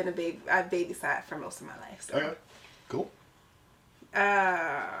 like I've been a baby. I've babysat for most of my life. So. Okay. Cool.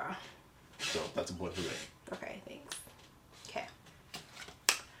 So that's a point for me. Okay. Thanks. Okay.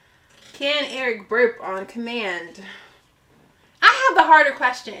 Can Eric burp on command? I have the harder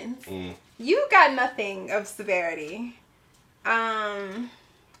questions. You got nothing of severity. I'm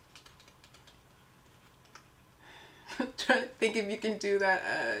trying to think if you can do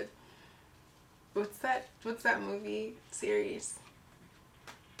that. What's that movie series?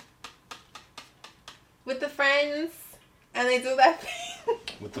 With the friends, and they do that thing.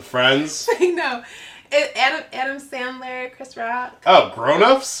 With the friends? No. Adam Sandler, Chris Rock. Oh, Grown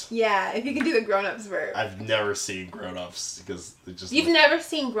Ups? Yeah, if you can do the Grown Ups verb. I've never seen Grown Ups because it just. You've never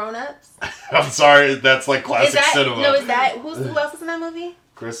seen Grown Ups? I'm sorry, that's like classic cinema. No, who else is in that movie?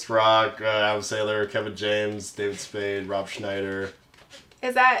 Chris Rock, Adam Sandler, Kevin James, David Spade, Rob Schneider.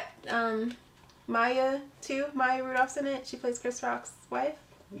 Is that Maya too? Maya Rudolph's in it. She plays Chris Rock's wife.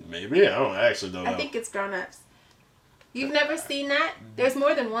 Maybe, I actually don't know. I think it's Grown Ups. You've never seen that? There's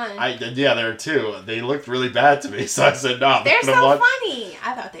more than one. Yeah, there are two. They looked really bad to me, so I said no. They're so funny.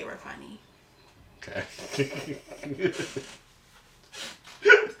 I thought they were funny. Okay.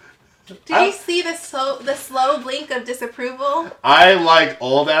 Did you see the slow blink of disapproval? I like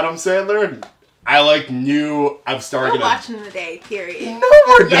old Adam Sandler. I like new. I'm starting. We're watching the day. Period. No,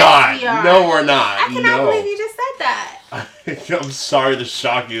 we're not. We are. No, we're not. I cannot believe you just said that. I'm sorry to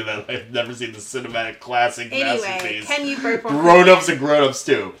shock you that I've never seen the cinematic classic masterpiece. Anyway, can you burp on Grown Ups and Grown Ups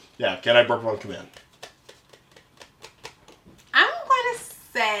too. Yeah, can I burp on command? I'm going to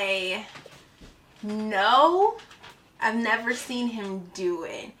say no. I've never seen him do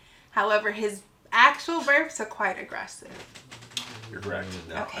it. However, his actual burps are quite aggressive. You're correct.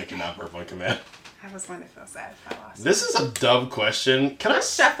 No, Okay. I cannot burp on command. I was going to feel sad if I lost. This is a dumb question. Can I'm I...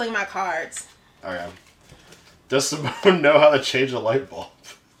 shuffling my cards. Okay. Does Simone know how to change a light bulb?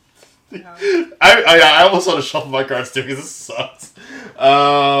 No. I almost want to shuffle my cards too because this sucks.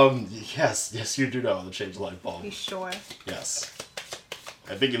 Yes, you do know how to change a light bulb. You sure? Yes.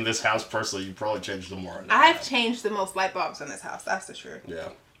 I think in this house, personally, you probably changed them more. I've changed the most light bulbs in this house. That's the truth. Yeah.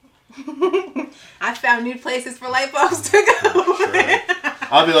 I found new places for light bulbs to go. Sure.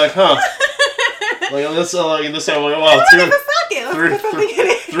 I'll be like, huh. Like on this side, I'm like, wow,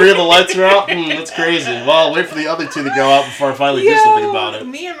 three of the lights are out? That's crazy. Well, I'll wait for the other two to go out before I finally do something about it.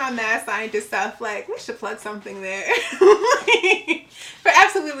 Me and my mad scientist stuff, like, we should plug something there. For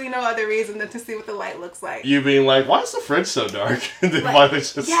absolutely no other reason than to see what the light looks like. You being like, why is the fridge so dark? And then Like, finally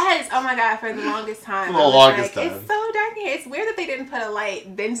just... Yes, oh my god, for the longest time. For the longest time. It's so dark in here. It's weird that they didn't put a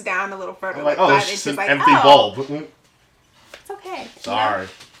light bends down a little further. I'm like, like oh, 5 it's just inches. an Like, empty oh, bulb. it's okay. Sorry. You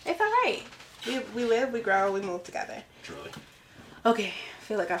know? It's alright. We live, we grow, we move together. Truly. Okay, I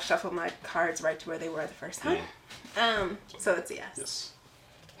feel like I've shuffled my cards right to where they were the first time. So it's a yes. Yes.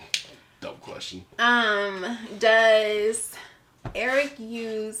 Dumb question. Does Eric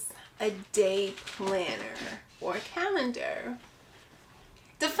use a day planner or calendar?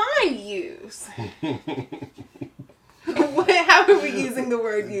 Define use. How are we using the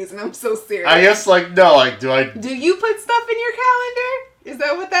word use? And I'm so serious. I guess, like, no, like, do I... Do you put stuff in your calendar? Is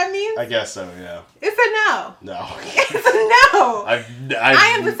that what that means? I guess so, yeah. It's a no. No. It's a no.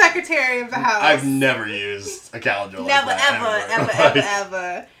 I am the secretary of the house. I've never used a calendar like Never, that.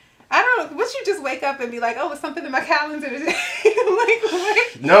 ever. I don't. Would you just wake up and be like, "Oh, it's something in my calendar today"? Like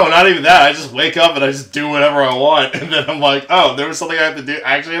what? No, not even that. I just wake up and I just do whatever I want, and then I'm like, "Oh, there was something I have to do.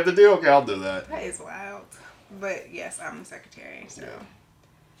 I actually have to do. Okay, I'll do that." That is wild. But yes, I'm the secretary. So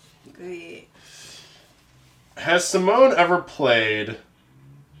good. Has Simone ever played?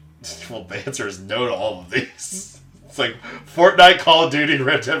 Well, the answer is no to all of these. It's like Fortnite, Call of Duty,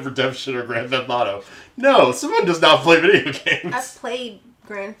 Red Dead Redemption, or Grand Theft Auto. No, Simone does not play video games. I've played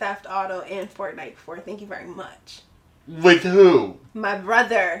Grand Theft Auto and Fortnite before. Thank you very much. With who? My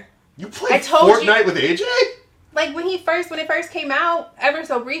brother. You played Fortnite with AJ? Like when it first came out, ever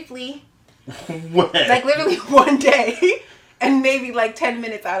so briefly. When? Like, literally one day. And maybe, like, 10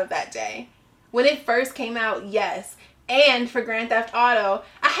 minutes out of that day. When it first came out, yes. And for Grand Theft Auto,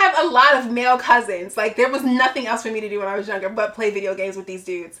 I have a lot of male cousins. Like, there was nothing else for me to do when I was younger but play video games with these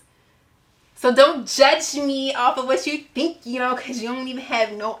dudes. So don't judge me off of what you think, you know, because you don't even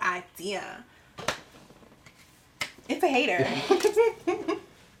have no idea. It's a hater.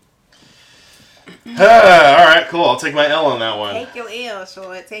 Alright, cool. I'll take my L on that one. Take your L,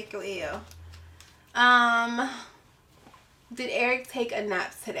 short. Take your L. Did Eric take a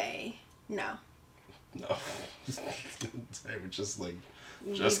nap today? No. No. They were just like,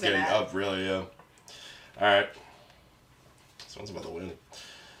 just getting up, really, yeah. Alright. This one's about to win.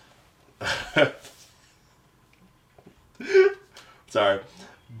 Sorry.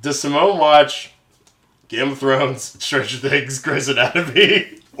 Does Simone watch Game of Thrones, Stranger Things, Grey's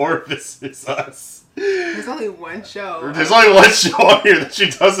Anatomy, or This Is Us? There's only one show. There's only one show on here that she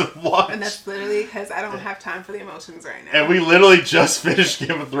doesn't watch. And that's literally because I don't have time for the emotions right now. And we literally just finished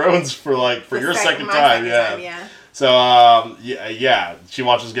Game of Thrones for your second time. Yeah. So, yeah, she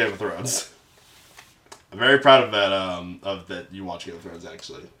watches Game of Thrones. I'm very proud of that, that you watch Game of Thrones,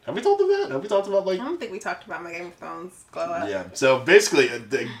 actually. Have we talked about that? Have we talked about, like... I don't think we talked about my Game of Thrones glow up. Yeah, so basically,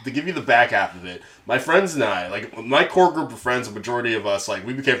 to give you the back half of it, my friends and I, like, my core group of friends, the majority of us, like,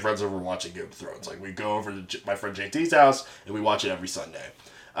 we became friends over watching Game of Thrones. Like, we go over to my friend JT's house, and we watch it every Sunday.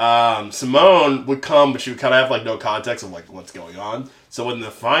 Simone would come, but she would kind of have, like, no context of, like, what's going on. So when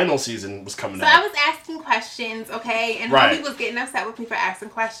the final season was coming out... So I was asking questions, okay? And homie was getting upset with me for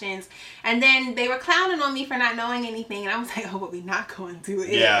asking questions. And then they were clowning on me for not knowing anything. And I was like, oh, what we not going to do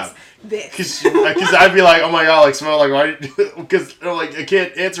is this. Because I'd be like, oh my god, like, Simone, like, why? Because, like, I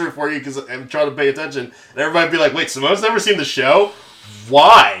can't answer it for you because I'm trying to pay attention. And everybody'd be like, wait, Simone's never seen the show?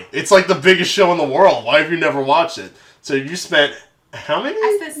 Why? It's, like, the biggest show in the world. Why have you never watched it? So you spent... How many?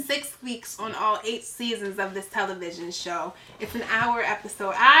 I spent 6 weeks on all 8 seasons of this television show. It's an hour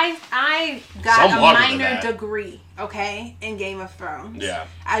episode. I got a minor degree, okay, in Game of Thrones. Yeah.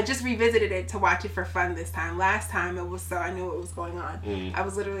 I just revisited it to watch it for fun this time. Last time it was so I knew what was going on. I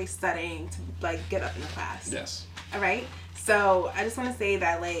was literally studying to, like, get up in the class. Yes. All right? So I just want to say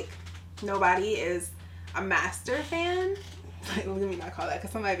that, like, nobody is a master fan. Like, let me not call that,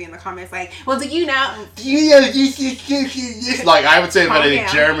 because somebody be in the comments like, well, do you know? Like, I would say that I think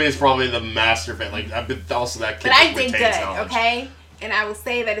Jeremy is probably the master fan. Like, I've been also that kid. But I did good, okay? And I will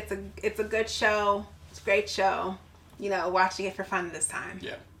say that it's a good show. It's a great show. You know, watching it for fun this time.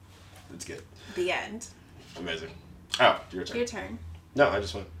 Yeah, it's good. The end. Amazing. Oh, your turn. Your turn. No, I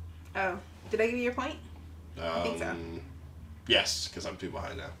just won. Oh, did I give you your point? I think so. Yes, because I'm 2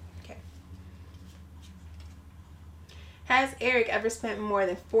 behind now. Has Eric ever spent more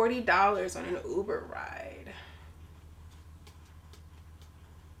than $40 on an Uber ride?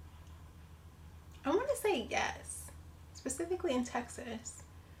 I want to say yes. Specifically in Texas.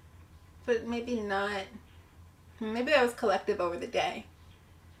 But maybe not. Maybe that was collective over the day.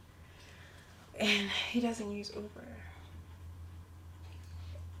 And he doesn't use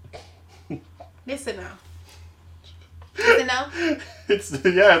Uber. Yes or no? Is it no? It's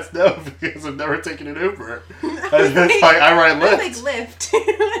no, because I've never taken an Uber. It's like I ride Lyft. That's like Lyft.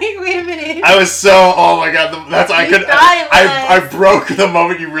 Like, wait a minute. I was so, oh my god, that's I broke the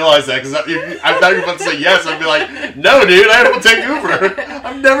moment you realized that, because I thought you were about to say yes. I'd be like, no, dude, I don't take Uber.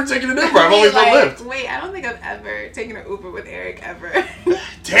 I've never taken an Uber. I've always done Lyft. Wait, I don't think I've ever taken an Uber with Eric ever.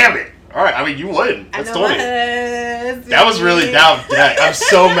 Damn it. All right, I mean, you wouldn't. That's 20. That was really down. I'm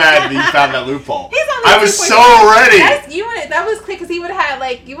so mad that you found that loophole. I was so ready. That was quick, because he would have had,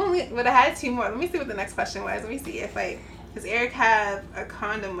 like, you only would have had 2 more. Let me see what the next question was. Let me see if, like, does Eric have a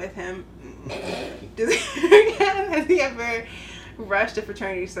condom with him? Has he ever rushed a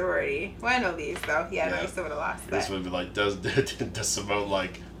fraternity sorority? Well, I know these, though. Yeah, no, he still would have lost that. This would be like, does Simone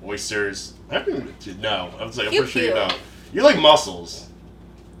like oysters? No. I would say, I'm pretty sure you know. You like mussels.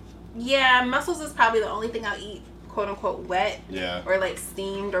 Yeah, mussels is probably the only thing I'll eat, quote unquote, wet. Yeah. Or like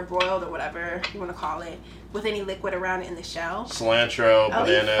steamed or boiled or whatever you want to call it, with any liquid around it in the shell. Cilantro,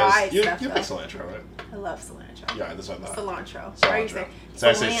 bananas. You like though. cilantro, right? I love cilantro. Yeah, that's what I thought. Cilantro. Cilantro. So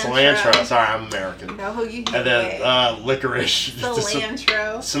I say cilantro. Sorry, I'm American. No, who you? And then licorice.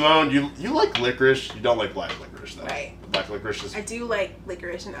 Cilantro. Simone, you like licorice. You don't like black licorice, though. Right. Black licorice is. I do like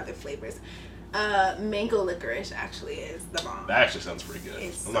licorice and other flavors. Mango licorice actually is the bomb. That actually sounds pretty good.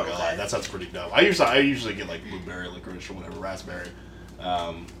 I'm not gonna lie, that sounds pretty dope. I usually get like blueberry licorice or whatever, raspberry.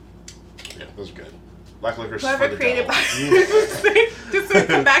 Yeah, those are good. Black licorice Whoever for the created devil. just to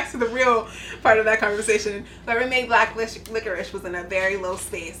come back to the real part of that conversation, whoever made black licorice was in a very low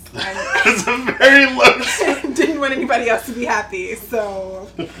space. It's a very low space. Didn't want anybody else to be happy, so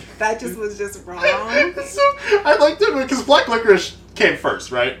that just was just wrong. So, I like to, because black licorice came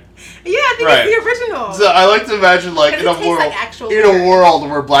first, right? Yeah, I think it's the original. So I like to imagine, like, in a world, like a world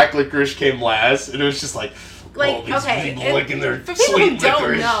where black licorice came last, and it was just like these people licking their for people sweet who don't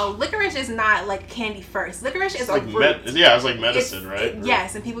licorice. know, licorice is not like candy first. Licorice is like a root. it's like medicine, right?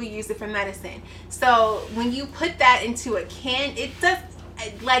 Yes, and people use it for medicine. So when you put that into a can, it does,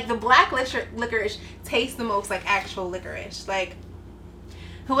 like, the black licorice tastes the most like actual licorice. Like,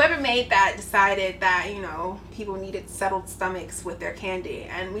 whoever made that decided that, you know, people needed settled stomachs with their candy,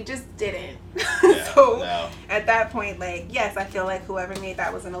 and we just didn't. Yeah, at that point, like, yes, I feel like whoever made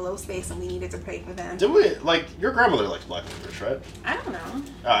that was in a low space, and we needed to pray for them. Did we, like, your grandmother likes black licorice, right? I don't know.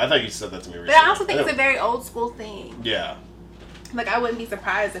 Oh, I thought you said that to me recently. But I also think it's a very old school thing. Yeah. Like, I wouldn't be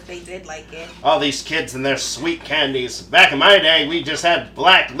surprised if they did like it. All these kids and their sweet candies. Back in my day, we just had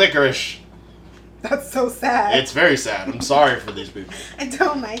black licorice. That's so sad. It's very sad. I'm sorry for these people. I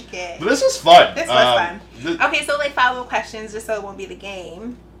don't like it. But this was fun. This was fun. Okay, so like follow-up questions, just so it won't be the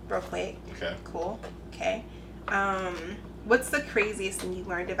game. Real quick. Okay. Cool. Okay. What's the craziest thing you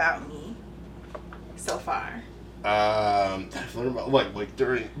learned about me so far? I've learned about what, like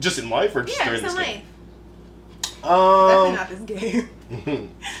during, just in life or just during this game? Definitely not this game.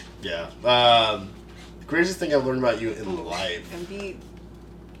 Yeah. The craziest thing I've learned about you in life. And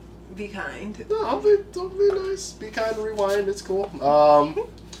be kind. No, I'll be nice. Be kind, rewind, it's cool. I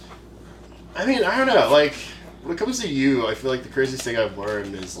mean, I don't know, like, when it comes to you, I feel like the craziest thing I've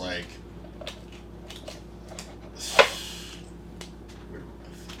learned is, like,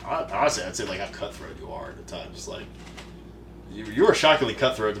 honestly, I'd say, like, how cutthroat you are at times. Like, you were shockingly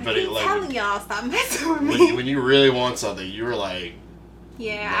cutthroat, depending, I'm like, telling y'all, stop messing with me. When you really want something, you were like,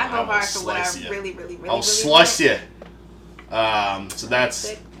 yeah, I go hard for what I really I'll slice you. So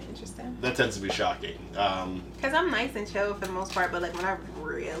that's that tends to be shocking. Because I'm nice and chill for the most part, but like when I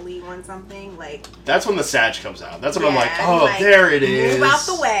really want something, like, that's when the sag comes out. That's when I'm like, oh, like, there it is. Move out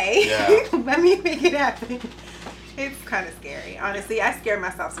the way. Yeah. Let me make it happen. It's kind of scary, honestly. I scare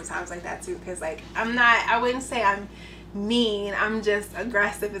myself sometimes like that too, because like I wouldn't say I'm mean. I'm just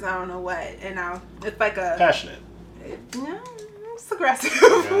aggressive as I don't know what, and it's like a passionate. It's aggressive.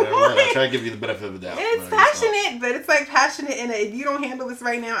 I try to give you the benefit of the doubt. It's passionate, but it's like passionate in if you don't handle this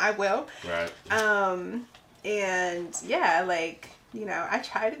right now, I will. Right. And yeah, like, you know, I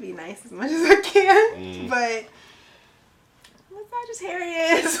try to be nice as much as I can, but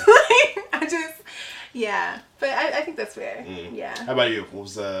Sagittarius. Yeah. But I think that's fair. Yeah. How about you?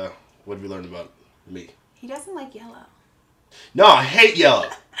 What have you learned about me? He doesn't like yellow. No, I hate yellow.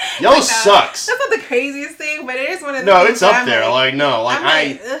 Yellow sucks. That's not the craziest thing, but it is one of the No, things it's up there. Like, no, like,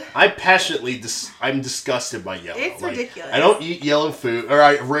 I passionately, I'm disgusted by yellow. It's like, ridiculous. I don't eat yellow food, or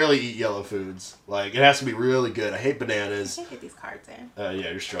I rarely eat yellow foods. Like, it has to be really good. I hate bananas. I can't get these cards in. Yeah,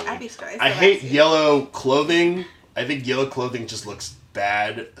 you're struggling. I'd be struggling. I hate yellow clothing. I think yellow clothing just looks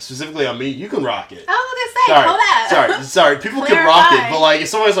bad, specifically on me. You can rock it. I was gonna say, hold up. Sorry. People can rock it, but like, if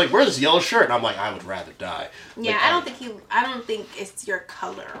someone's like, "Where's this yellow shirt?" and I'm like, "I would rather die." Yeah, like, I don't think it's your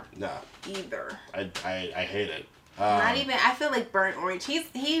color. No. Either. I hate it. Not even. I feel like burnt orange.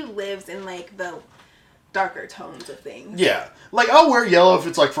 He lives in like the darker tones of things. Yeah, like I'll wear yellow if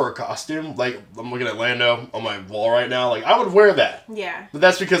it's like for a costume. Like I'm looking at Lando on my wall right now. Like I would wear that. Yeah. But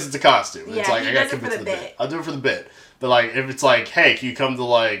that's because it's a costume. Yeah, it's like I got to commit to the bit. I'll do it for the bit. But like if it's like, hey, can you come to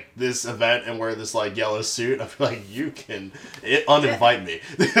like this event and wear this like yellow suit? I feel like you can uninvite me.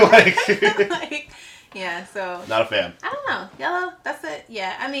 like, yeah. So. Not a fan. I don't know. Yellow. That's it.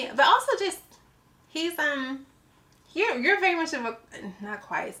 Yeah. I mean, but also just he's You're very much of a not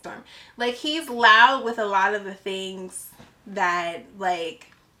quiet storm. Like he's loud with a lot of the things that like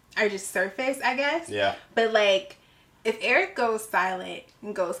are just surface, I guess. Yeah. But like if Eric goes silent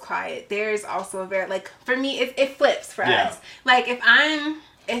and goes quiet, there's also a very like for me it flips for us. Like if on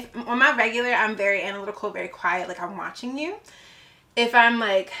my regular I'm very analytical, very quiet, like I'm watching you. If I'm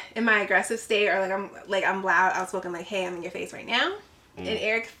like in my aggressive state or like I'm loud, outspoken, like hey, I'm in your face right now. And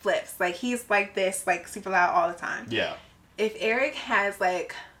Eric flips. Like, he's like this, like, super loud all the time. Yeah. If Eric has,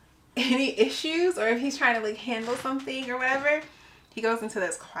 like, any issues or if he's trying to, like, handle something or whatever, he goes into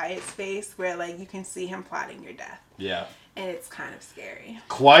this quiet space where, like, you can see him plotting your death. Yeah. And it's kind of scary.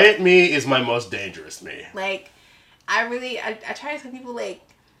 Quiet me is my most dangerous me. Like, I try to tell people, like,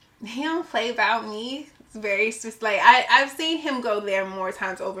 he don't play about me. It's very just, like, I've seen him go there more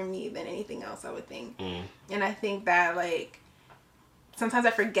times over me than anything else, I would think. And I think that, like, sometimes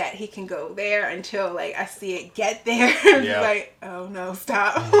I forget he can go there until like I see it get there. Yeah. Like, oh no,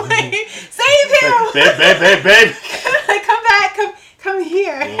 stop! Like, save him! Babe. Like, come back, come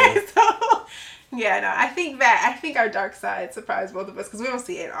here. So, yeah, no, I think our dark side surprised both of us because we don't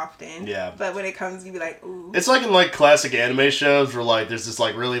see it often. Yeah. But when it comes, you be like, ooh. It's like in like classic anime shows where like there's this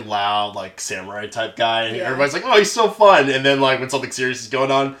like really loud like samurai type guy and everybody's like, oh, he's so fun, and then like when something serious is going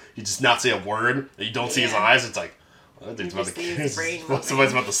on, you just not say a word, and you don't see his eyes. It's like, oh, that dude's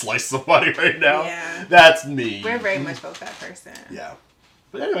somebody's about to slice somebody right now. Yeah. That's me. We're very much both that person. Yeah.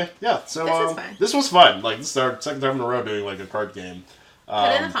 But anyway, yeah. So this was fun. Like this is our second time in a row doing like a card game.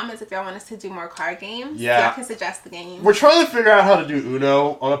 Put in the comments if y'all want us to do more card games. Yeah. Y'all can suggest the game. We're trying to figure out how to do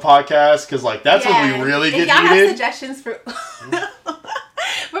Uno on a podcast because like that's when we really get y'all heated. Have suggestions for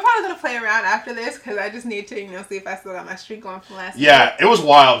we're probably gonna play around after this because I just need to see if I still got my streak going from last week. Yeah, it was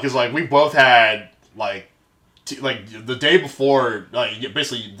wild because like we both had like the day before, like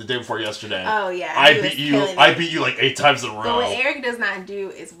basically the day before yesterday. Oh yeah, I beat you like 8 times in a row. But what Eric does not do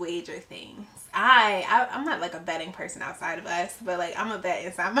is wager things. I'm not like a betting person outside of us, but like I'm a bet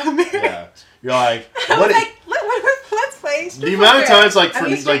inside my marriage. Yeah, you're like let's play. The amount of times like for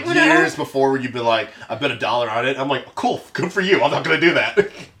like years before where you've been like, I bet $1 on it. I'm like, cool, good for you. I'm not gonna do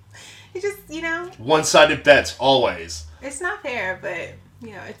that. You just one-sided bets always. It's not fair, but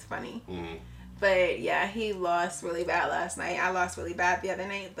it's funny. Mm. But yeah, he lost really bad last night. I lost really bad the other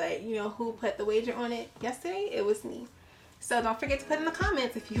night. But who put the wager on it yesterday? It was me. So don't forget to put in the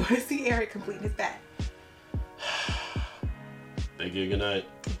comments if you want to see Eric complete his bet. Thank you. Good night.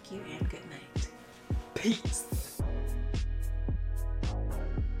 Thank you and good night. Peace.